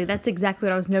 Exactly. That's exactly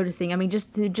what I was noticing. I mean,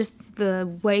 just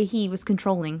the way he was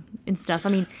controlling and stuff. I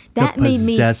mean, that made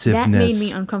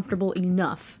me uncomfortable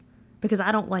enough, because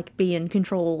I don't like being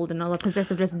controlled and all the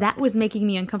possessiveness. That was making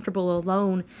me uncomfortable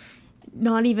alone.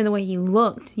 Not even the way he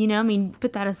looked. I mean,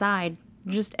 put that aside.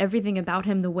 Just everything about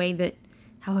him, the way that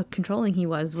how controlling he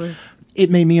was. It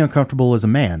made me uncomfortable as a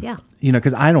man. Yeah.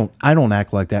 Because I don't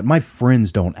act like that. My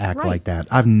friends don't act like that.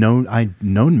 I've known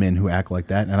men who act like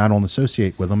that, and I don't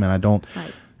associate with them, and I don't.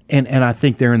 Right. And I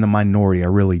think they're in the minority. I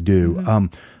really do.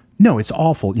 Mm-hmm. No, it's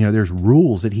awful. There's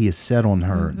rules that he has set on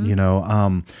her.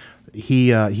 Mm-hmm. He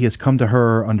has come to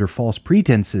her under false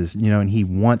pretenses. And he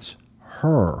wants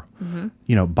her.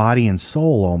 Mm-hmm. Body and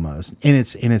soul almost. And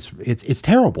it's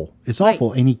terrible. It's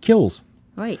awful. And he kills.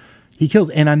 Right. He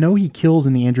kills, and I know he kills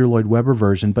in the Andrew Lloyd Webber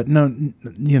version, but no,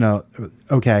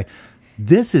 okay,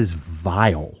 this is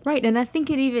vile. Right, and I think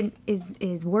it even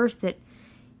is worse that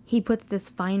he puts this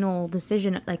final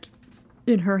decision like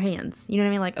in her hands. You know what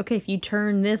I mean? Like, okay, if you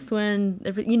turn this one,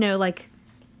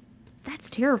 that's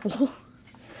terrible.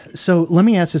 So let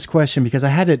me ask this question, because I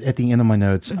had it at the end of my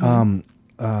notes. Mm-hmm.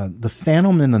 The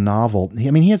Phantom in the novel,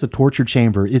 he has a torture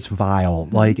chamber. It's vile,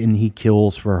 and he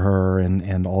kills for her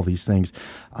and all these things.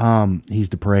 He's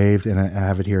depraved, and I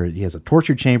have it here. He has a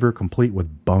torture chamber complete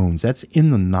with bones. That's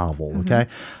in the novel, okay?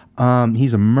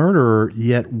 He's a murderer,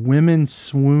 yet women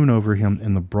swoon over him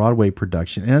in the Broadway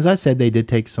production. And as I said, they did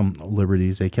take some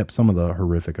liberties. They kept some of the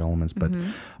horrific elements, but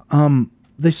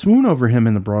they swoon over him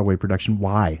in the Broadway production.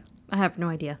 Why? I have no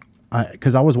idea.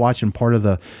 Because I was watching part of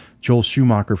the Joel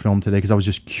Schumacher film today because I was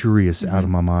just curious out of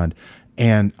my mind.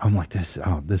 And I'm like, this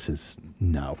is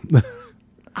no.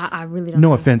 I really don't No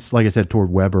know. offense, like I said, toward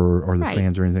Weber or the Right.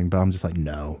 fans or anything, but I'm just like,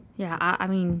 no. Yeah, I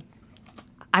mean,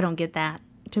 I don't get that.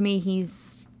 To me,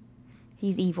 he's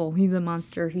evil. He's a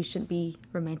monster. He shouldn't be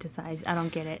romanticized. I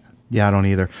don't get it. Yeah, I don't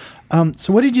either.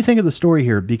 So what did you think of the story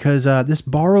here? Because this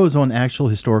borrows on actual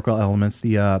historical elements.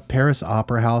 The Paris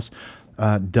Opera House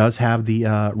does have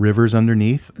the rivers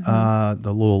underneath. The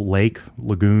little lake,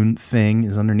 lagoon thing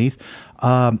is underneath.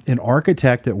 An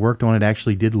architect that worked on it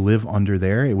actually did live under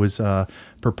there. It was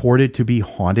purported to be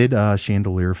haunted.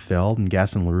 Chandelier fell, and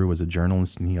Gaston Leroux was a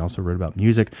journalist, and he also wrote about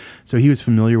music. So he was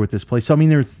familiar with this place. So, I mean,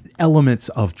 there are elements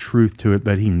of truth to it,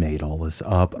 but he made all this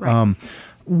up. Right.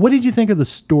 What did you think of the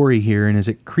story here, and is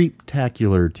it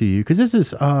creeptacular to you? Because this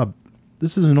is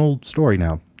an old story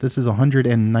now. This is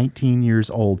 119 years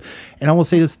old. And I will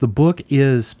say this, the book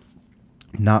is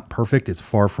not perfect. It's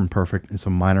far from perfect. It's a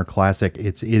minor classic.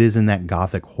 It is in that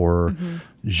gothic horror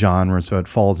genre, so it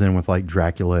falls in with like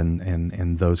Dracula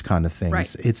and those kind of things.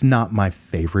 Right. It's not my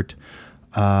favorite.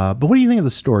 But what do you think of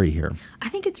the story here? I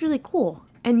think it's really cool.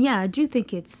 And yeah, I do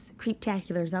think it's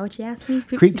creeptacular. Is that what you asked me?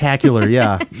 Creeptacular,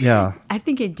 yeah. I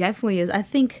think it definitely is. I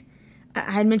think I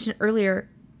had mentioned earlier,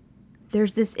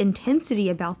 there's this intensity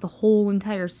about the whole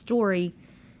entire story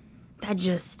that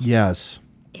just Yes.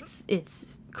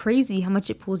 it's crazy how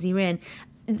much it pulls you in.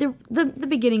 The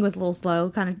beginning was a little slow,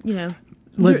 kind of, you know.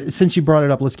 Since you brought it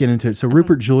up, let's get into it. So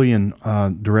Rupert Julian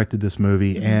directed this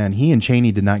movie, and he and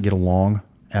Chaney did not get along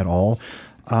at all.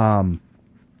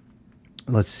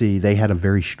 Let's see, they had a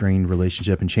very strained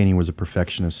relationship, and Chaney was a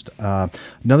perfectionist.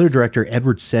 Another director,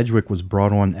 Edward Sedgwick, was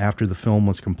brought on after the film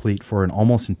was complete for an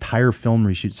almost entire film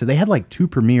reshoot. So they had like 2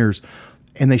 premieres,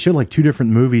 and they showed like 2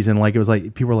 different movies, and like it was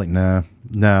like people were like, no,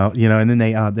 you know. And then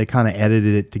they kind of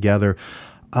edited it together.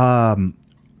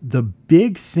 The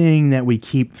big thing that we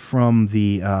keep from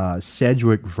the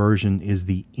Sedgwick version is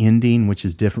the ending, which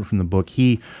is different from the book.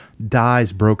 He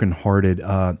dies brokenhearted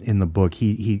in the book.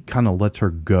 He kind of lets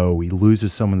her go. He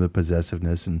loses some of the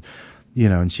possessiveness, and you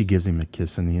know, and she gives him a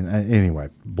kiss. And anyway,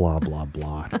 blah blah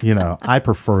blah. You know, I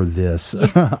prefer this.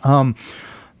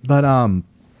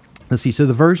 Let's see. So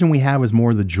the version we have is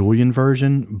more the Julian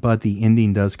version, but the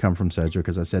ending does come from Sedgwick,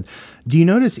 as I said. Do you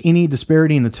notice any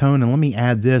disparity in the tone? And let me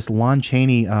add this. Lon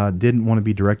Chaney didn't want to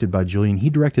be directed by Julian. He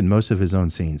directed most of his own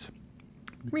scenes.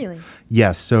 Really?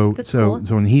 Yes. So cool.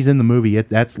 when he's in the movie,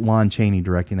 that's Lon Chaney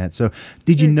directing that. So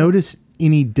did you notice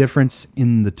any difference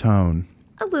in the tone?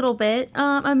 A little bit.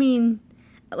 I mean,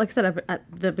 like I said, at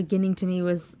the beginning to me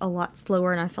was a lot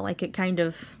slower, and I felt like it kind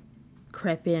of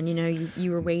crept in. You know,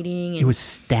 you were waiting. And it was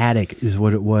static is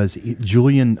what it was.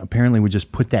 Julian apparently would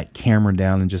just put that camera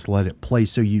down and just let it play.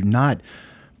 So you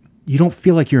don't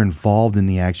feel like you're involved in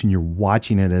the action. You're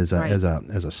watching it as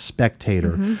a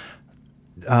spectator.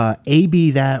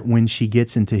 A.B. that when she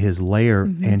gets into his lair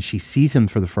and she sees him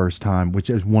for the first time, which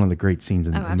is one of the great scenes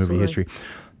in movie history.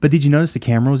 But did you notice the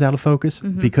camera was out of focus?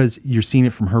 Because you're seeing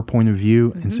it from her point of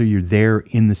view, and so you're there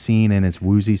in the scene, and it's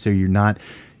woozy, so you're not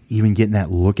even getting that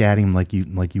look at him like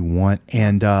you want.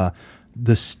 And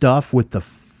the stuff with the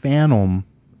Phantom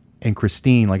and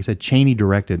Christine, like I said, Chaney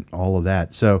directed all of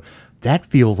that. So that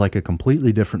feels like a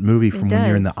completely different movie from when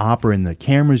you're in the opera and the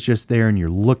camera's just there and you're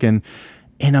looking.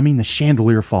 And I mean, the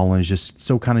chandelier falling is just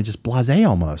so kind of just blasé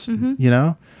almost, you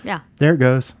know? Yeah. There it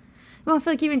goes. Well, I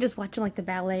feel like even just watching like the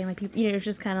ballet and like people, you know, it's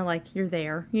just kind of like you're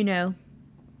there, you know,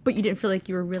 but you didn't feel like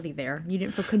you were really there. You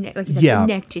didn't feel connected to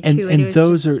it. And It was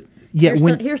those just,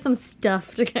 are here's some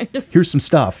stuff to kind of here's some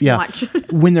stuff. Yeah, watch.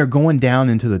 When they're going down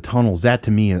into the tunnels, that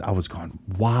to me, I was going,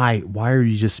 why are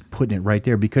you just putting it right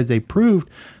there? Because they proved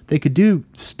they could do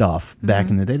stuff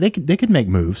back in the day. They could make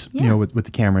moves, you know, with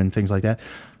the camera and things like that.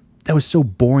 That was so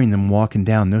boring, them walking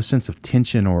down. No sense of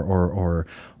tension or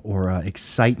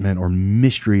excitement or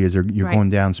mystery as you're going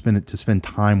down. Spend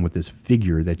time with this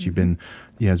figure that you've been,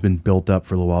 has been built up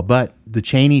for a little while. But the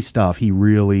Chaney stuff, he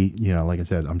really, like I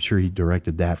said, I'm sure he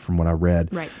directed that from what I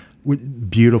read. Right.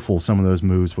 Beautiful, some of those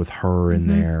moves with her in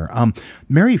there.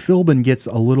 Mary Philbin gets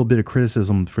a little bit of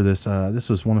criticism for this. This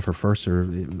was one of her first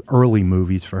early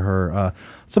movies for her.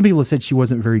 Some people have said she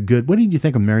wasn't very good. What did you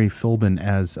think of Mary Philbin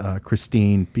as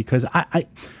Christine? Because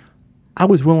I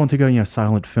was willing to go,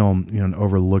 silent film, and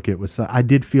overlook it. I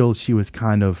did feel she was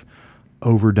kind of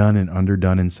overdone and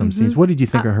underdone in some scenes. What did you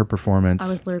think of her performance? I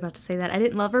was literally about to say that. I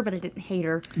didn't love her, but I didn't hate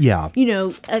her. Yeah.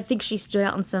 I think she stood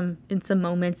out in some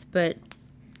moments, but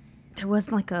there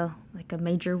wasn't like a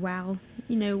major wow.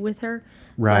 with her.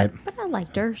 Right. But I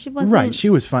liked her. She wasn't... Right, she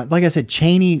was fine. Like I said,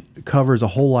 Chaney covers a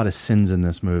whole lot of sins in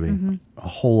this movie. A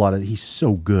whole lot of... He's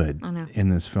so good in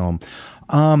this film.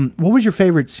 What was your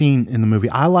favorite scene in the movie?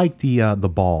 I like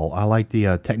the ball. I like the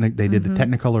They did the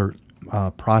Technicolor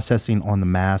processing on the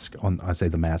mask. I say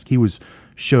the mask. He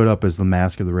showed up as the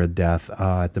Mask of the Red Death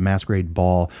at the Masquerade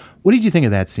Ball. What did you think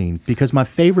of that scene? Because my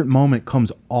favorite moment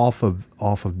comes off of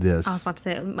this. I was about to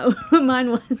say mine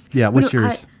was... Yeah, what's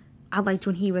yours? I liked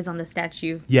when he was on the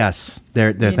statue. Yes,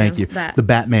 there. Thank you. The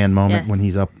Batman moment when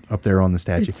he's up there on the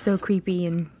statue. It's so creepy,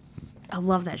 and I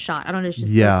love that shot. I don't know, it's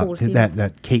just so cool to see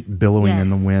that cape billowing in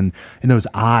the wind, and those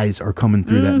eyes are coming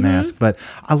through that mask. But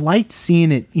I liked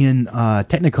seeing it in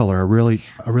Technicolor. I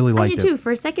really liked it. I did too.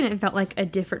 For a second, it felt like a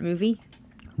different movie.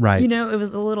 Right. It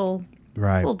was a little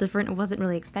different. I wasn't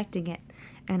really expecting it,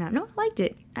 and no, I liked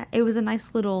it. It was a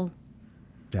nice little.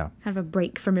 Yeah. Kind of a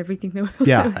break from everything that was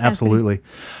Yeah, absolutely.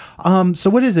 So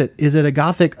what is it? Is it a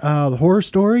gothic horror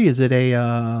story? Is it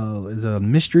a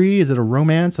mystery? Is it a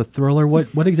romance, a thriller?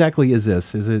 What exactly is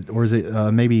this? Is it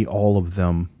maybe all of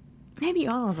them? Maybe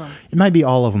all of them. It might be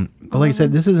all of them. But like I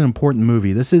said, this is an important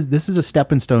movie. This is a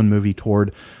stepping stone movie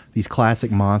toward these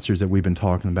classic monsters that we've been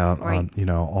talking about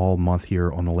all month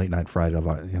here on the Late Night Fright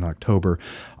in October.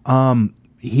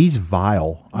 He's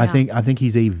vile. Yeah. I think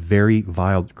he's a very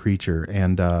vile creature,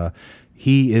 and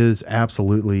he is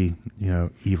absolutely,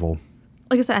 evil.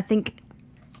 Like I said, I think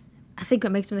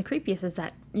what makes him the creepiest is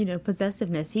that,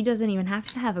 possessiveness. He doesn't even have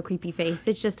to have a creepy face.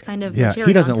 It's just kind of the cherry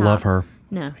he doesn't on top. love her.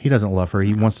 No. He doesn't love her.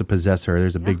 He wants to possess her.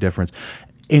 There's a big difference.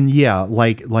 And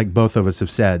like both of us have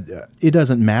said, it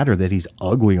doesn't matter that he's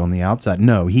ugly on the outside.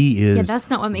 No, he is. Yeah, that's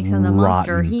not what makes him the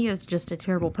monster. He is just a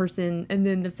terrible person, and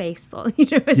then the face,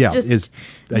 is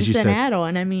as you said, an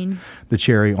add-on. I mean, the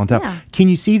cherry on top. Yeah. Can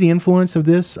you see the influence of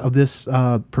this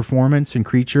performance and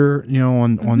creature,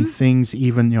 on things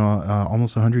even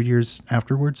almost 100 years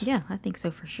afterwards? Yeah, I think so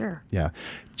for sure. Yeah,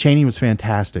 Chaney was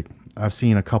fantastic. I've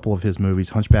seen a couple of his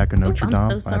movies. Hunchback of Notre Dame.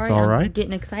 I'm so sorry. That's all right. I'm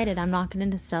getting excited. I'm knocking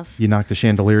into stuff. You knocked the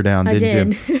chandelier down,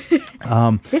 didn't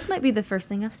you? This might be the first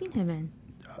thing I've seen him in.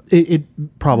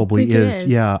 It probably is.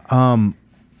 Yeah. I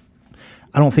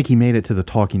don't think he made it to the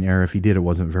talking era. If he did, it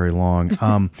wasn't very long.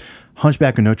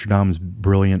 Hunchback of Notre Dame is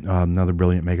brilliant. Another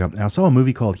brilliant makeup. And I saw a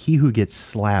movie called He Who Gets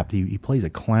Slapped. He plays a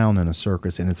clown in a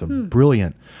circus, and it's a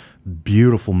brilliant,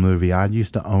 beautiful movie. I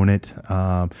used to own it.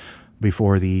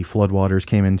 Before the floodwaters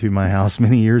came into my house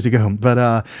many years ago.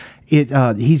 But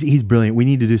he's brilliant. We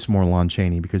need to do some more Lon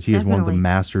Chaney because he is one of the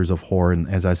masters of horror. And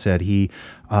as I said,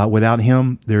 without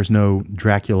him, there's no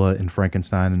Dracula and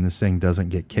Frankenstein, and this thing doesn't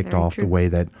get kicked off the way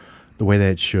that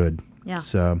it should. Yeah.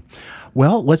 So,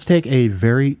 well, let's take a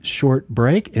very short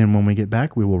break, and when we get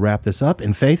back, we will wrap this up.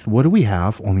 And Faith, what do we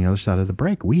have on the other side of the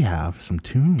break? We have some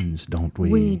tunes, don't we?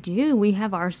 We do. We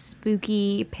have our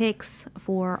spooky picks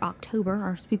for October,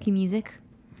 our spooky music.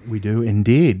 We do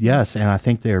indeed, yes, and I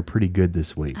think they are pretty good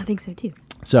this week. I think so too.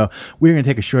 So we're going to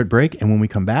take a short break, and when we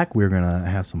come back, we're going to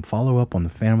have some follow-up on the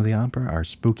Phantom of the Opera, our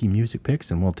spooky music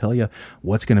picks, and we'll tell you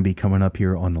what's going to be coming up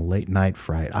here on the Late Night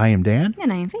Fright. I am Dan.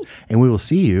 And I am Faith. And we will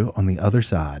see you on the other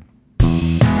side.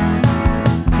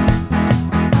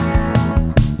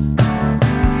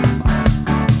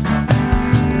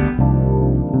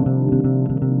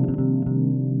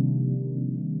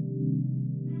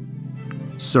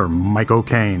 Sir Michael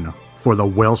Caine for the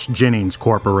Welsh Jennings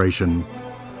Corporation.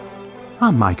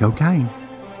 I'm Michael Caine.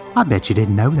 I bet you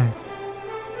didn't know that.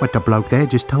 But the bloke there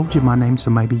just told you my name,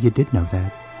 so maybe you did know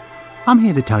that. I'm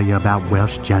here to tell you about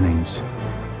Welsh Jennings.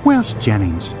 Welsh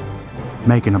Jennings.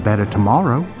 Making a better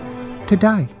tomorrow,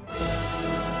 today.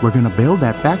 We're going to build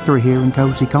that factory here in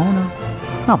Cozy Corner.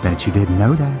 I'll bet you didn't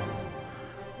know that.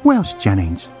 Welsh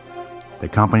Jennings. The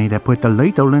company that put the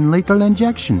lethal in lethal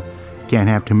injection. Can't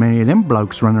have too many of them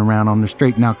blokes running around on the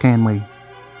street now, can we?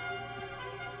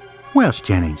 Welsh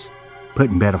Jennings.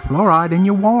 Putting better fluoride in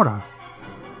your water.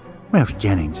 Welsh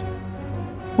Jennings.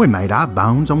 We made our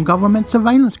bones on government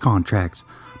surveillance contracts,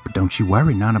 but don't you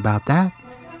worry none about that.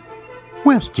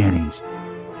 Welsh Jennings.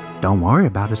 Don't worry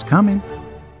about us coming.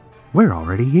 We're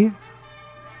already here.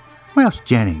 Welsh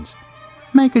Jennings.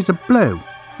 Makers of BLEU.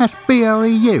 That's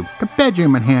BLEU, the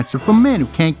bedroom enhancer for men who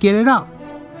can't get it up.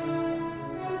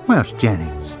 Welsh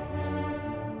Jennings.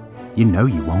 You know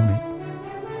you want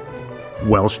it.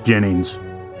 Welsh Jennings.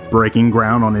 Breaking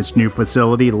ground on its new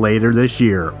facility later this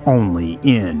year, only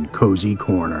in Cozy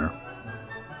Corner.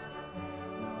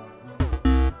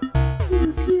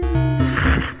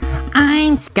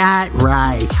 I'm Scott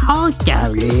Rice, host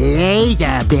of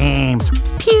Lazer Beamz.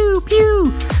 Pew,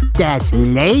 pew. That's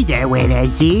laser with a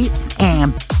Z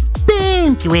and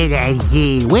Beamz with a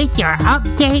Z with your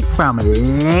update from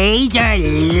Laser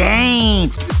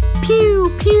Lanes.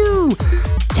 Pew, pew.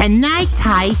 Tonight's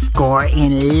high score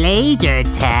in laser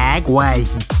tag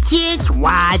was just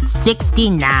wad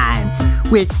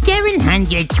 69 with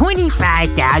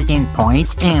 725,000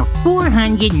 points and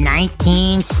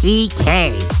 419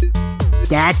 CK.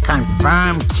 That's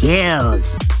confirmed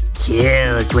kills.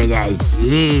 Kills with a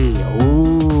Z.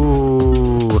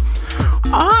 Ooh.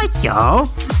 Also,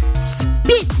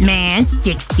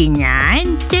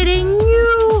 Spitman69 set a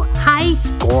new high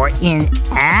score in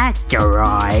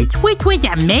asteroids, which was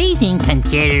amazing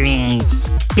considering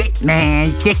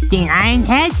Spitman69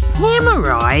 has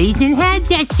hemorrhoids and had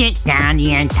to sit down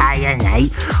the entire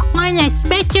night on a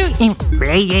special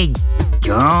inflated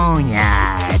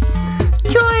donut.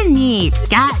 Join me,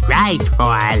 Scott Rice, for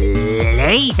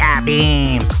Lazer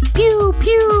Beamz. Pew,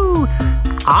 pew.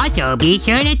 Also, be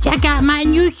sure to check out my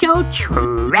new show,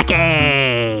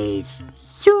 TREKKIEZ.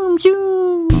 Zoom,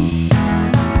 zoom.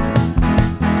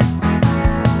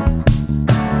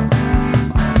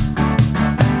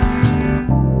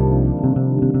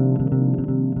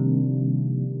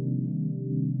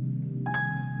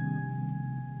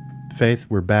 Faith,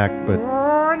 we're back, but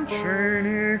Lon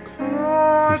Chaney,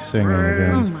 he's singing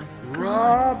again. Oh my god.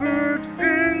 Robert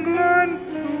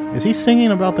Englund. Is he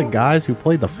singing about the guys who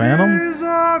played the Phantom? He's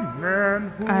a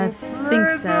man who I think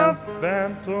played so. the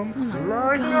Phantom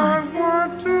like God. I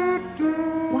want to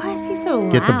do. Why is he so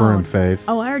loud? Get the broom, Faith.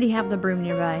 Oh, I already have the broom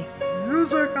nearby.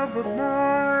 Music of the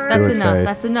night. That's Do it, enough. Faith.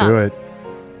 That's enough. Do it.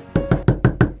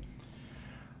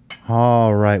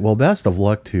 All right. Well, best of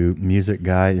luck to Music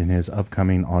Guy in his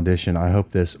upcoming audition. I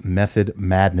hope this Method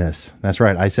Madness, that's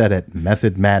right, I said it,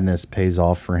 Method Madness pays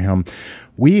off for him.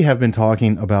 We have been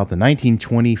talking about the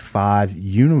 1925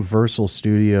 Universal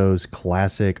Studios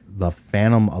classic, The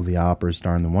Phantom of the Opera,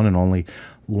 starring the one and only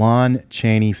Lon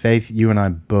Chaney. Faith, you and I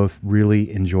both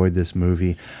really enjoyed this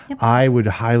movie. Yep. I would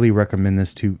highly recommend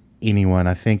this to anyone.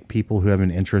 I think people who have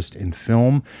an interest in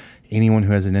film, anyone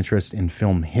who has an interest in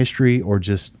film history or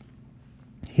just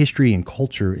history and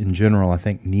culture in general, I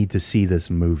think need to see this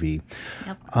movie.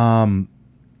 Yep.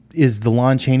 Is the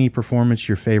Lon Chaney performance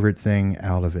your favorite thing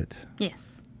out of it?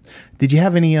 Yes. Did you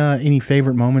have any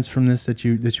favorite moments from this that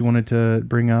you wanted to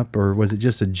bring up, or was it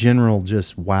just a general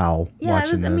wow Yeah, watching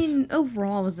it was. this? I mean,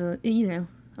 overall, it was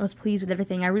I was pleased with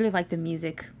everything. I really liked the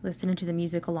music, listening to the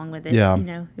music along with it. Yeah.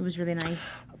 It was really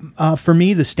nice. For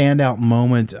me, the standout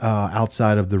moment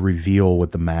outside of the reveal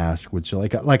with the mask, which,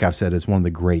 like I've said, is one of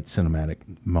the great cinematic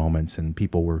moments, and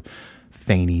people were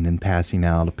fainting and passing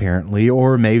out apparently,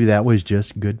 or maybe that was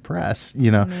just good press,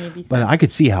 Maybe so. But I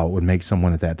could see how it would make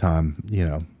someone at that time,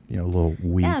 a little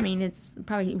weak. Yeah, I mean, it was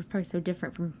probably so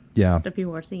different from stuff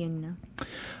people were seeing.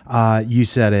 You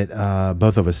said it.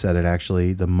 Both of us said it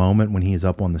actually. The moment when he is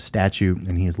up on the statue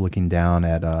and he is looking down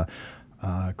at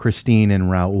Christine and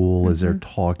Raoul as they're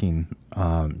talking,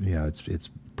 it's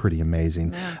pretty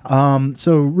amazing. Yeah.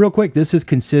 So real quick, this is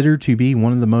considered to be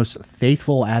one of the most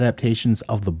faithful adaptations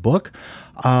of the book.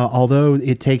 Although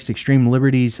it takes extreme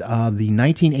liberties, the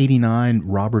 1989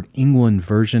 Robert Englund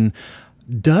version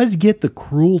does get the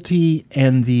cruelty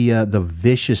and the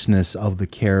viciousness of the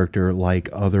character like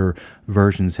other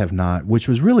versions have not, which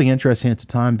was really interesting at the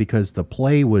time because the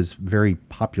play was very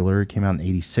popular. It came out in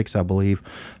 86, I believe.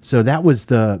 So that was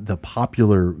the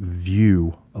popular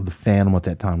view of the Phantom at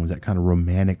that time, was that kind of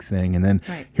romantic thing. And then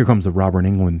here comes the Robert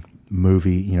Englund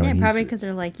movie, Yeah, probably because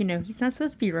they're like, he's not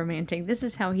supposed to be romantic. This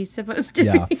is how he's supposed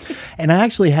to be. And I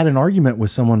actually had an argument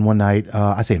with someone one night.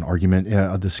 I say an argument,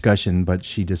 a discussion, but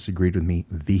she disagreed with me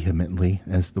vehemently,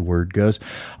 as the word goes.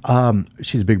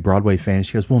 She's a big Broadway fan.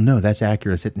 She goes, well, no, that's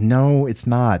accurate. I said, no, it's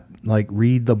not. Like,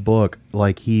 read the book.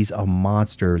 Like, he's a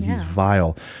monster. Yeah. He's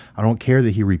vile. I don't care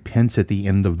that he repents at the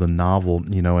end of the novel,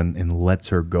 and lets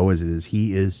her go as it is.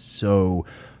 He is so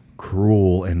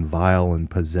cruel and vile and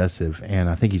possessive, and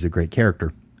I think he's a great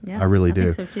character. Yeah, I really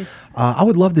do. think so too. I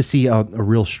would love to see a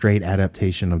real straight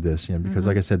adaptation of this, because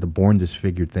like I said, the Born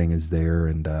Disfigured thing is there,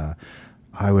 and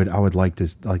I would like to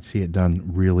see it done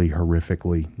really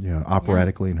horrifically,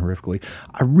 operatically and horrifically.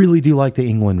 I really do like the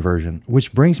England version,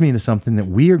 which brings me to something that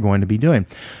we are going to be doing.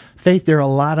 Faith, there are a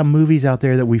lot of movies out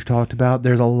there that we've talked about.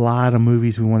 There's a lot of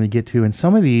movies we want to get to, and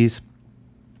some of these,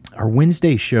 our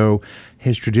Wednesday show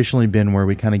has traditionally been where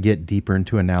we kind of get deeper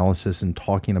into analysis and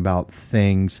talking about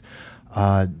things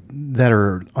that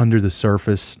are under the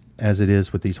surface, as it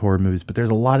is with these horror movies. But there's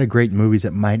a lot of great movies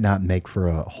that might not make for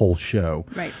a whole show.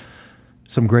 Right.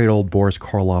 some great old Boris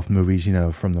Karloff movies,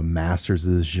 from the masters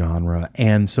of this genre.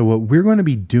 And so what we're going to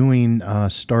be doing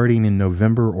starting in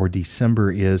November or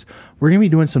December is we're going to be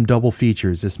doing some double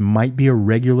features. This might be a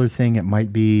regular thing. It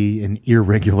might be an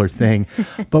irregular thing.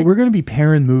 But we're going to be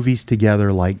pairing movies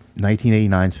together like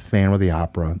 1989's Phantom of the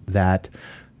Opera that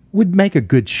would make a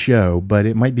good show, but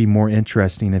it might be more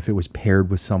interesting if it was paired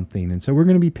with something. And so we're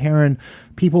going to be pairing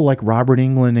people like Robert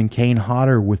Englund and Kane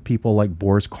Hodder with people like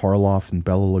Boris Karloff and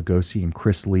Bela Lugosi and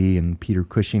Chris Lee and Peter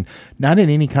Cushing. Not in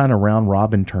any kind of round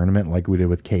robin tournament like we did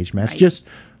with Cage Match. Right. Just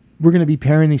we're going to be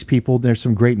pairing these people. There's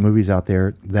some great movies out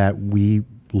there that we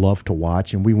love to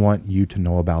watch, and we want you to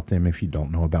know about them if you don't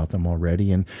know about them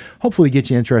already, and hopefully get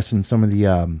you interested in some of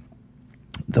the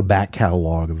back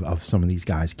catalog of some of these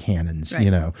guys' canons,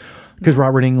 right. Because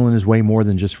Robert Englund is way more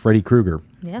than just Freddy Krueger.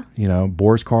 Yeah.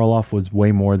 Boris Karloff was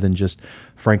way more than just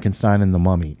Frankenstein and the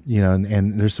Mummy,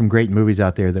 and there's some great movies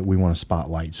out there that we want to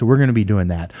spotlight. So we're going to be doing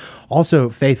that. Also,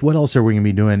 Faith, what else are we going to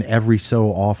be doing every so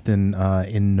often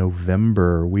in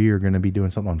November? We are going to be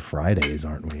doing something on Fridays,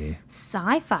 aren't we?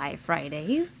 Sci-Fi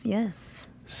Fridays, yes.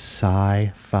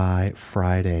 Sci-Fi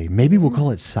Friday. Maybe we'll call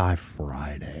it Sci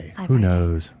Friday. Sci-Fi Who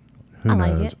knows? Who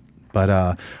knows? Like it.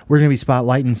 But we're going to be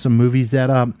spotlighting some movies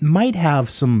that might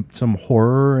have some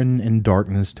horror and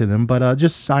darkness to them, but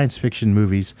just science fiction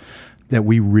movies that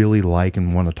we really like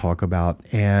and want to talk about.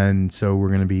 And so we're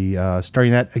going to be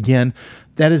starting that. Again,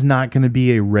 that is not going to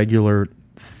be a regular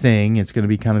thing. It's going to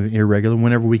be kind of irregular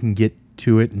whenever we can get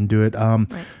to it and do it. Right.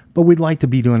 But we'd like to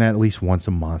be doing that at least once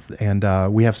a month. And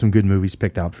we have some good movies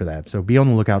picked out for that. So be on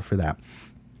the lookout for that.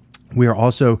 We are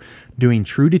also doing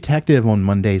True Detective on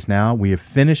Mondays now. We have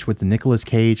finished with the Nicolas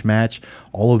Cage match.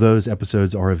 All of those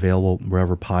episodes are available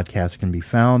wherever podcasts can be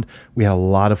found. We had a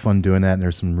lot of fun doing that, and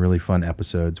there's some really fun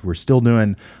episodes. We're still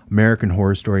doing American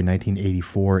Horror Story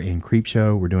 1984 and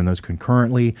Creepshow. We're doing those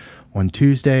concurrently on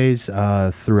Tuesdays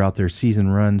throughout their season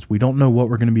runs. We don't know what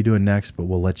we're going to be doing next, but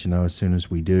we'll let you know as soon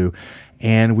as we do.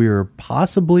 And we are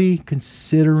possibly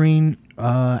considering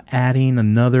adding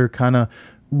another kind of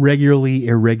regularly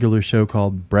irregular show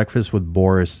called Breakfast with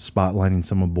Boris, spotlighting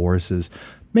some of Boris's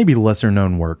maybe lesser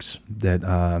known works that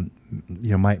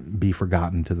might be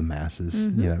forgotten to the masses.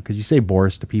 Mm-hmm. Because you say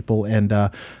Boris to people and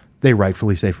they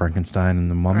rightfully say Frankenstein and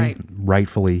the Mummy. Right.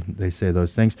 Rightfully they say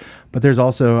those things, but there's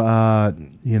also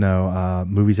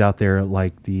movies out there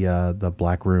like the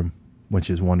Black Room, which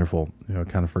is wonderful,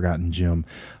 kind of forgotten gem.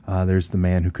 There's The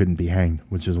Man Who Couldn't Be Hanged,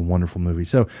 which is a wonderful movie.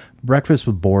 So Breakfast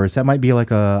with Boris, that might be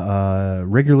like a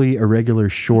regularly irregular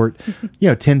short,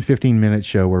 10, 15 minute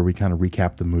show where we kind of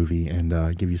recap the movie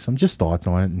and give you some just thoughts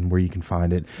on it and where you can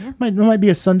find it. Yeah. It might be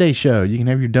a Sunday show. You can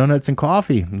have your donuts and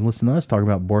coffee and listen to us talk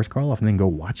about Boris Karloff and then go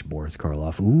watch Boris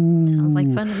Karloff. Ooh, sounds like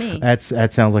fun to me. That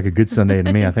sounds like a good Sunday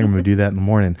to me. I think I'm going to do that in the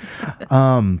morning.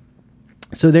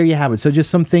 So there you have it. So just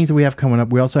some things that we have coming up.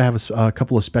 We also have a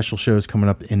couple of special shows coming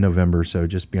up in November, so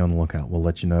just be on the lookout. We'll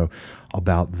let you know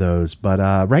about those.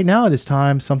 But right now it is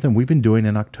time, something we've been doing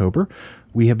in October.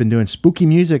 We have been doing spooky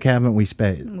music, haven't we,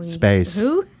 Space?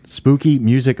 Who? Spooky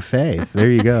Music Faith. There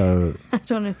you go. I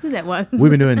don't know who that was. We've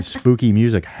been doing spooky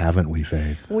music, haven't we,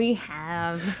 Faith? We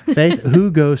have. Faith,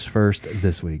 who goes first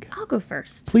this week? I'll go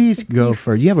first. Please go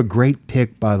first. You have a great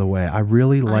pick, by the way. I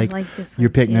really like this your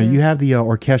pick. too. Now, you have the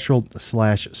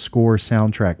orchestral/score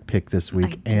soundtrack pick this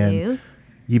week. I do.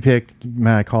 You picked,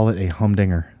 may I call it a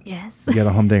humdinger? Yes. You got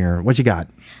a humdinger. What you got?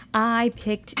 I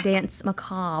picked Dance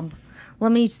Macabre.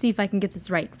 Let me see if I can get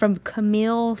this right. From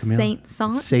Camille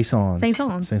Saint-Saëns.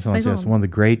 Saint-Saëns, yes. One of the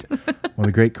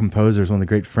great composers, one of the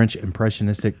great French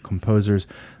impressionistic composers.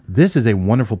 This is a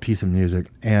wonderful piece of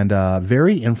music and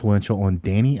very influential on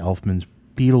Danny Elfman's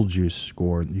Beetlejuice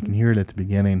score. You can hear it at the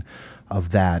beginning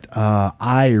of that.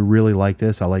 I really like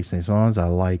this. I like Saint-Saëns. I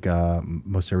like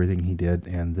most everything he did,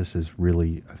 and this is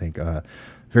really, I think,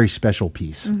 very special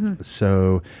piece. Mm-hmm.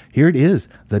 So here it is,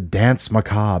 the Dance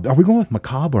Macabre. Are we going with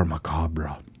macabre or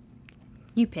macabre?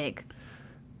 You pick.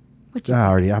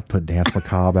 I put Dance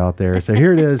Macabre out there. So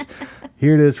here it is.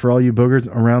 Here it is for all you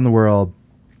boogers around the world.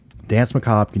 Dance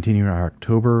Macabre, continuing our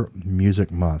October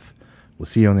Music Month. We'll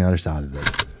see you on the other side of this.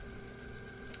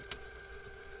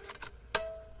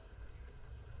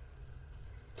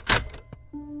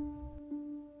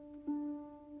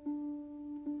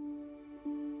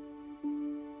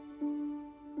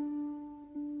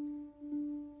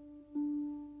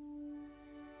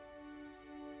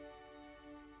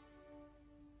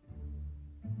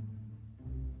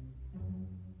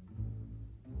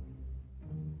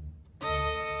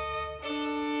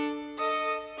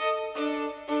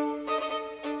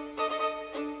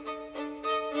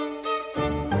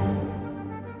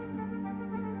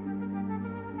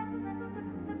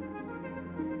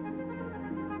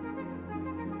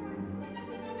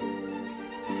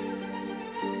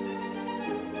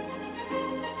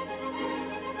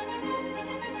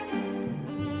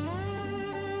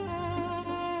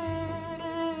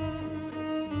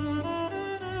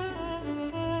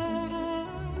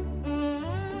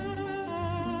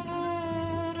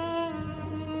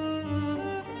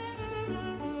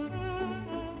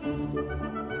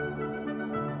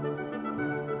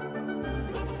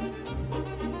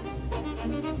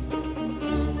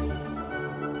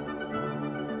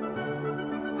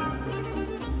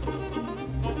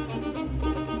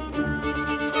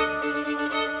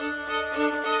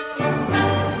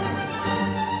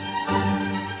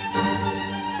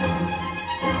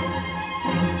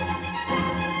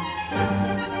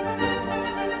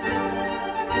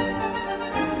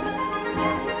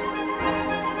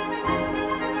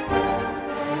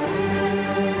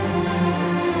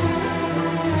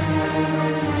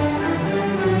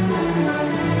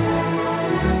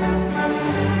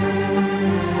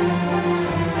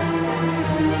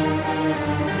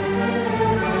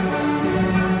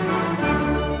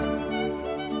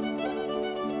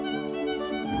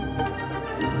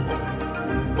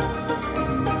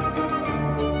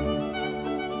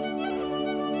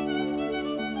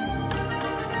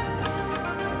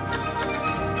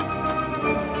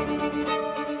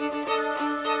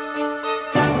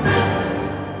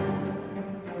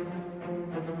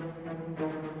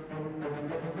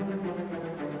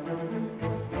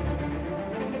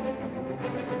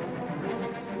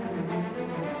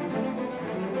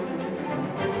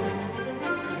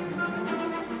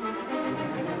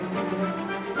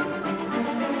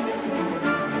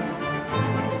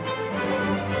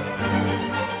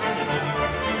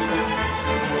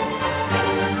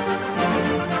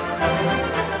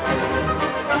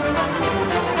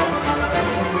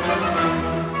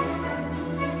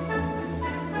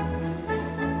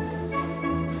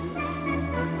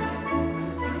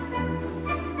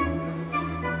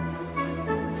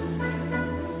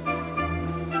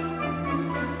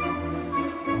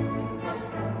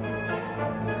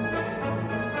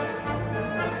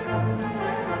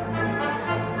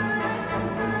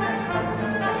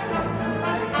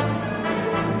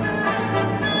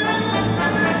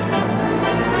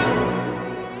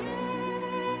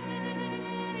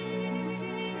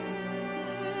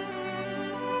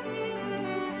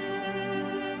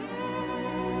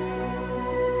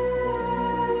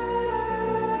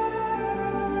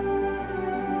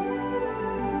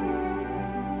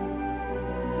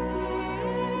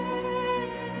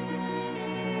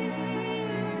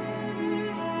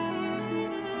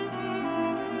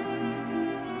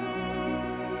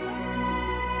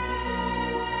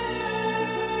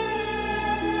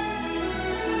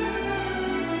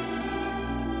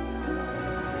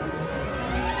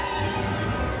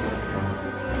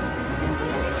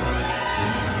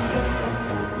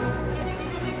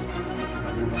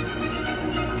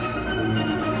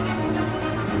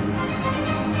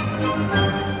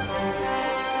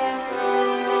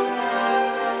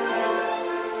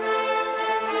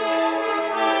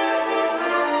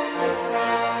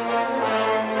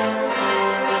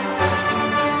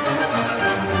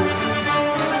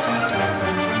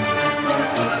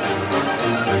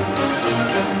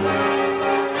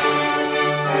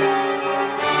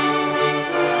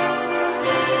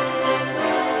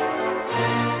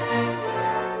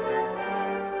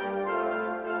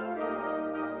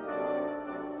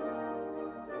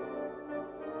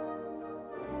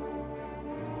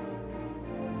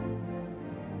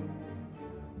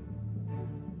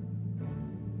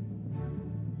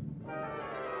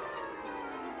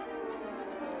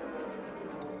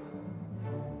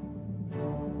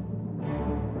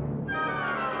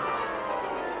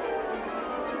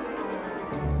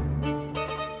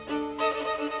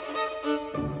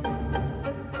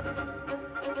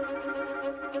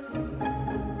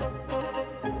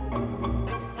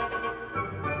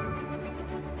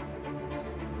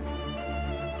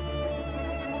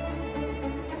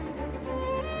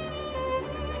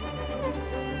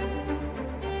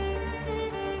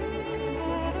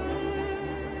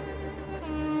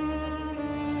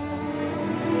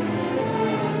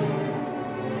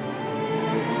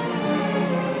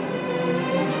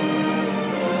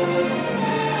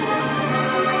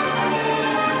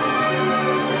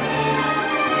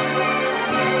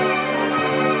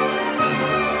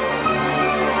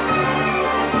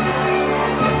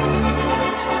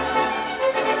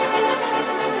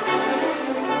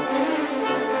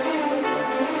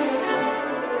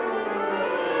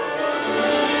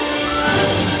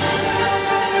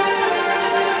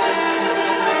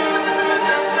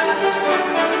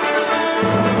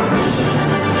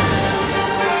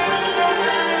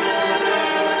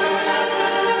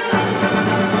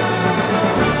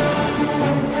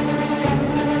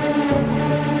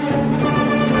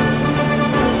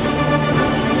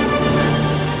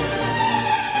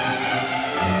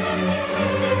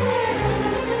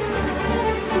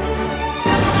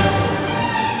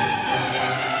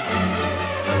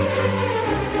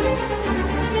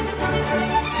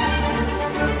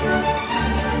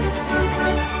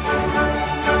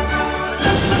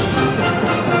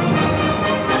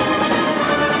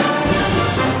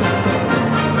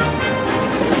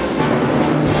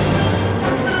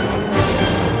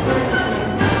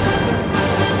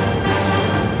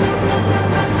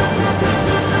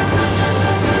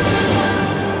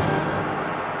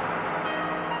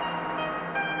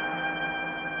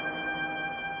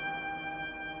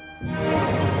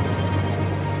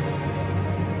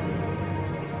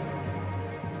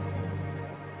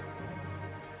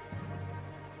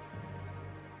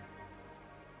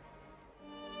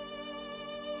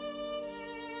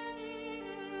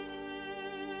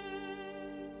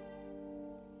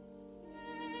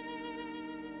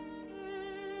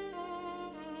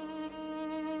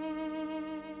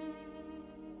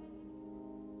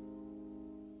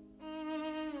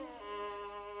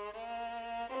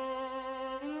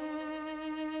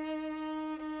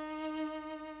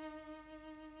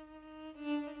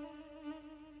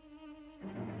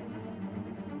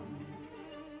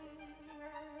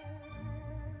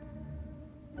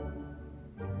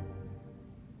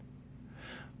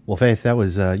 Well, Faith, that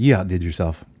was you outdid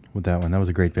yourself with that one. That was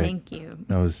a great pick. Thank you.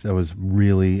 That was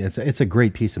really it's a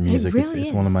great piece of music. Really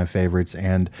it's one of my favorites,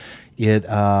 and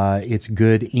it's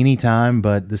good anytime,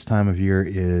 but this time of year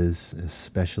is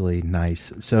especially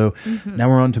nice. So now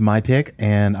we're on to my pick,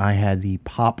 and I had the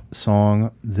pop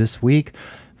song this week.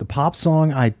 The pop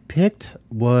song I picked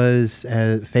was,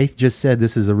 Faith just said,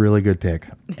 this is a really good pick.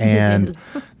 And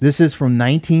this is from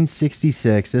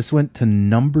 1966. This went to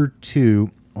number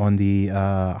 2 on the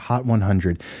Hot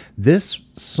 100. This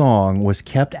song was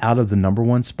kept out of the number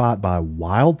 1 spot by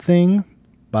Wild Thing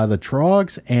by the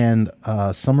Trogs and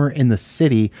Summer in the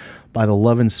City by the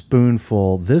Lovin'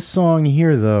 Spoonful. This song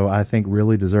here, though, I think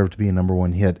really deserved to be a number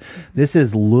 1 hit. This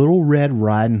is Little Red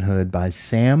Riding Hood by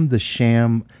Sam the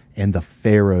Sham and the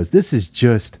Pharaohs. This is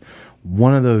just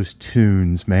one of those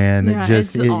tunes, man. Yeah,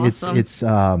 it's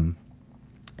awesome.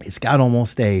 It's got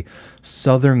almost a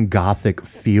Southern Gothic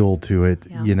feel to it.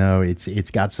 Yeah. You know,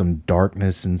 it's got some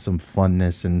darkness and some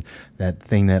funness and that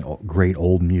thing that great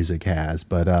old music has.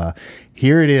 But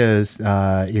here it is.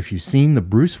 If you've seen the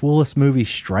Bruce Willis movie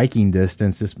Striking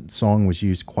Distance, this song was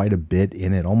used quite a bit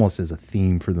in it, almost as a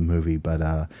theme for the movie.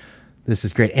 But this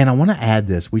is great. And I want to add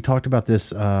this. We talked about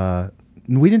this.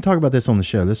 We didn't talk about this on the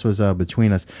show. This was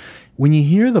between us. When you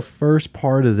hear the first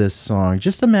part of this song,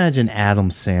 just imagine Adam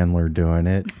Sandler doing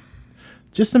it.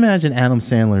 Just imagine Adam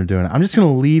Sandler doing it. I'm just going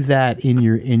to leave that in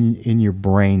your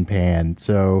brain pan.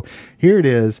 So here it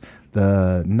is,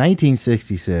 the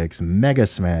 1966 mega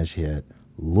smash hit,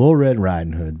 Little Red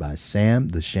Riding Hood by Sam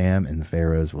the Sham and the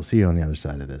Pharaohs. We'll see you on the other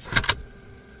side of this.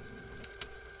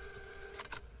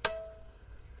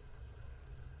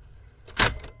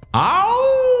 Oh!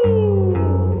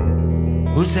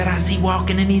 Who's that I see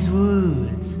walking in these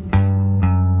woods?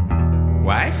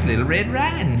 Why, it's Little Red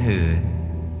Riding Hood.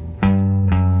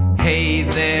 Hey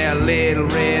there, Little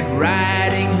Red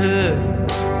Riding Hood.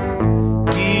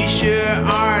 You sure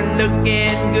are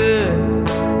looking good.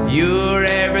 You're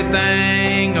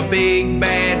everything a big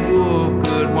bad wolf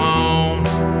could want.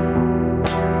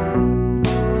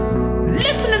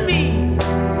 Listen to me,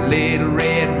 Little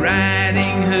Red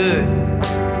Riding Hood.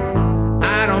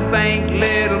 I don't think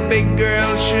little big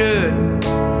girls should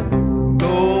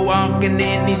go walking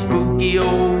in these spooky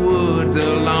old woods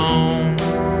alone.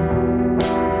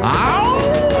 Oh,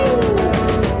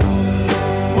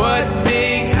 what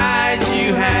big eyes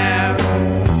you have,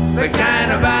 the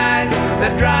kind of eyes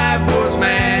that drive wolves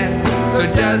mad. So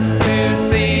just to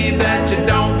see that you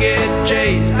don't get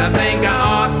chased, I think I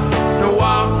ought to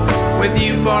walk with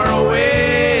you for a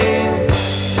ways.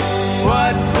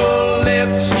 What full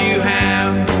lips you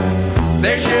have,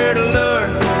 they're sure to lure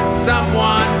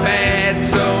someone bad.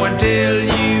 So until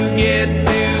you get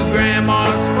to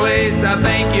Grandma's place, I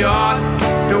think you ought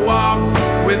to walk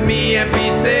with me and be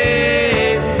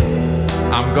safe.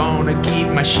 I'm gonna keep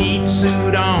my sheet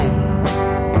suit on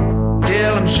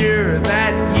till I'm sure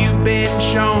that you've been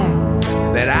shown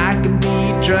that I can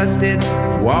be trusted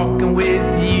walking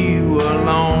with you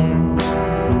alone.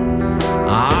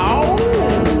 Oh,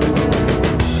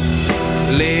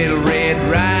 Little Red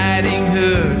Riding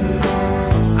Hood,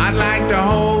 I'd like to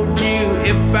hold you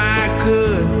if I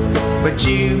could, but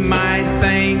you might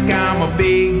think I'm a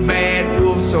big bad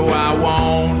wolf, so I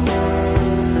won't.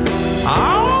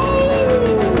 Oh,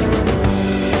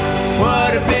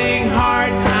 what a big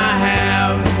heart I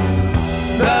have,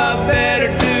 the better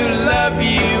to love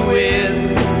you with.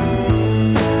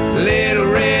 Little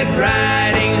Red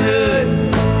Riding Hood,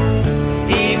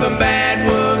 even bad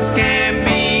wolves can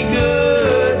be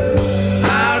good.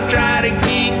 I'll try to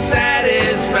keep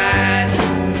satisfied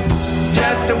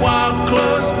just to walk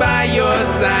close by your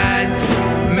side.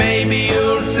 Maybe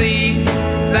you'll see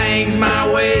things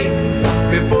my way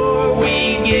before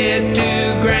we get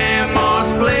to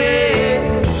Grandma's place.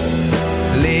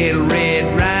 Little Red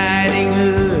Riding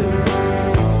Hood,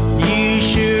 you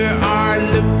sure are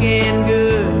looking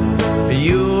good.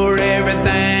 You're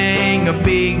everything a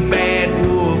big bad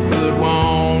wolf could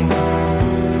want.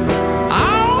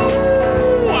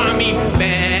 Oh, I mean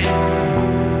bad.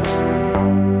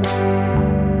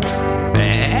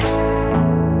 Bad.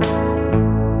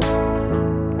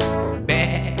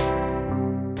 Bad.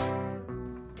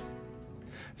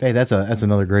 Hey, that's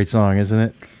another great song, isn't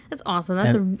it? That's awesome.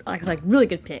 That's a really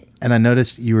good pick. And I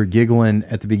noticed you were giggling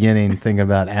at the beginning, thinking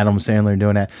about Adam Sandler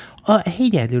doing that. Hey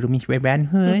there, little Miss Red Riding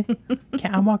Hood.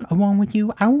 Can I walk along with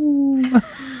you? Oh.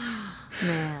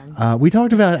 Man. We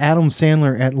talked about Adam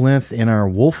Sandler at length in our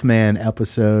Wolfman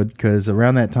episode because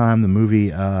around that time the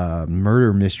movie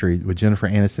Murder Mystery with Jennifer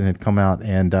Aniston had come out,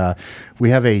 and we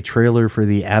have a trailer for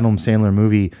the Adam Sandler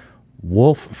movie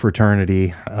wolf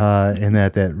fraternity, and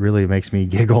that really makes me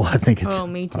giggle. I think it's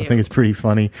me too. I think it's pretty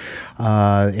funny.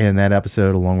 And that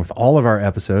episode, along with all of our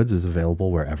episodes, is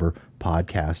available wherever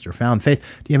podcasts are found. Faith,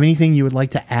 do you have anything you would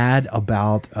like to add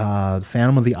about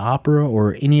Phantom of the Opera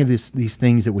or any of these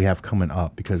things that we have coming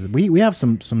up? Because we have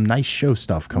some nice show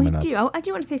stuff coming up. I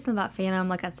do want to say something about Phantom.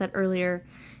 Like I said earlier,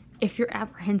 if you're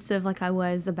apprehensive like I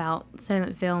was about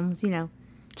silent films,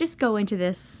 just go into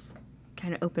this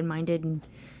kind of open-minded and,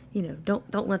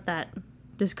 don't let that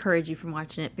discourage you from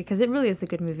watching it, because it really is a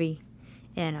good movie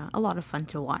and a lot of fun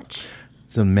to watch.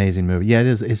 It's an amazing movie. Yeah, it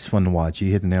is. It's fun to watch.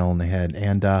 You hit the nail on the head.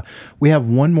 And we have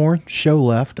one more show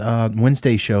left,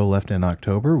 Wednesday show left in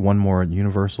October. One more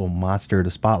Universal monster to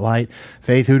spotlight.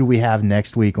 Faith, who do we have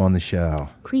next week on the show?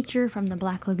 Creature from the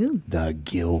Black Lagoon. The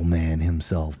Gill Man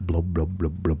himself. Blub, blub,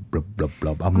 blub, blub, blub, blub,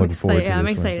 blub. I'm looking forward to this. I'm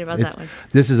excited about that one.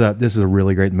 This is a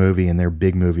really great movie, and their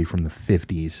big movie from the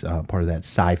 50s, part of that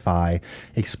sci-fi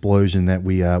explosion that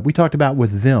we talked about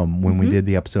with them when we did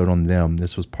the episode on them.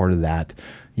 This was part of that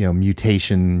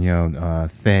mutation,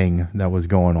 thing that was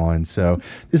going on. So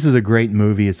this is a great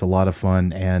movie. It's a lot of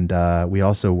fun. And we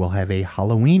also will have a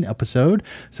Halloween episode.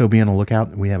 So be on the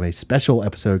lookout. We have a special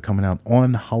episode coming out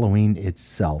on Halloween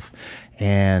itself.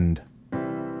 And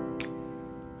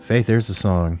Faith, there's the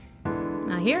song.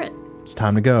 I hear it. It's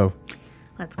time to go.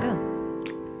 Let's go.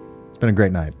 It's been a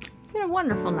great night. It's been a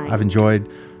wonderful night. I've enjoyed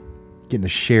getting to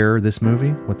share this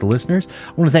movie with the listeners.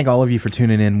 I want to thank all of you for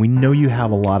tuning in. We know you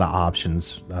have a lot of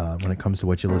options when it comes to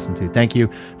what you listen to. Thank you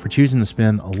for choosing to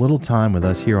spend a little time with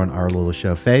us here on our little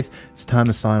show. Faith, it's time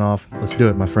to sign off. Let's do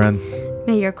it, my friend.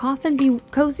 May your coffin be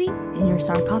cozy and your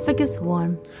sarcophagus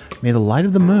warm. May the light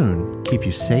of the moon keep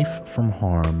you safe from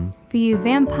harm. Be you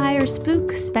vampire,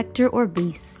 spook, specter, or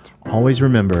beast. Always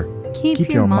remember, keep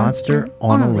your monster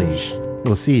on a leash.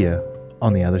 We'll see you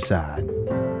on the other side.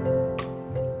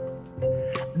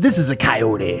 This is a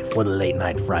Coyote for the Late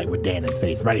Night Fright with Dan and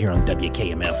Faith right here on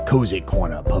WKMF Cozy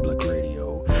Corner Public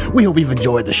Radio. We hope you've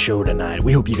enjoyed the show tonight.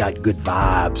 We hope you got good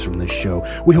vibes from this show.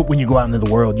 We hope when you go out into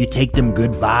the world, you take them good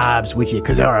vibes with you,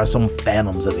 because there are some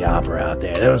phantoms of the opera out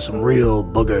there. There are some real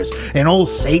boogers. And old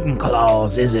Satan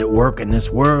Claus is at work in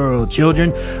this world.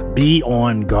 Children, be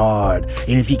on guard.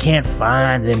 And if you can't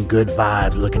find them good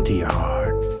vibes, look into your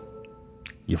heart.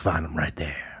 You'll find them right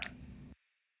there.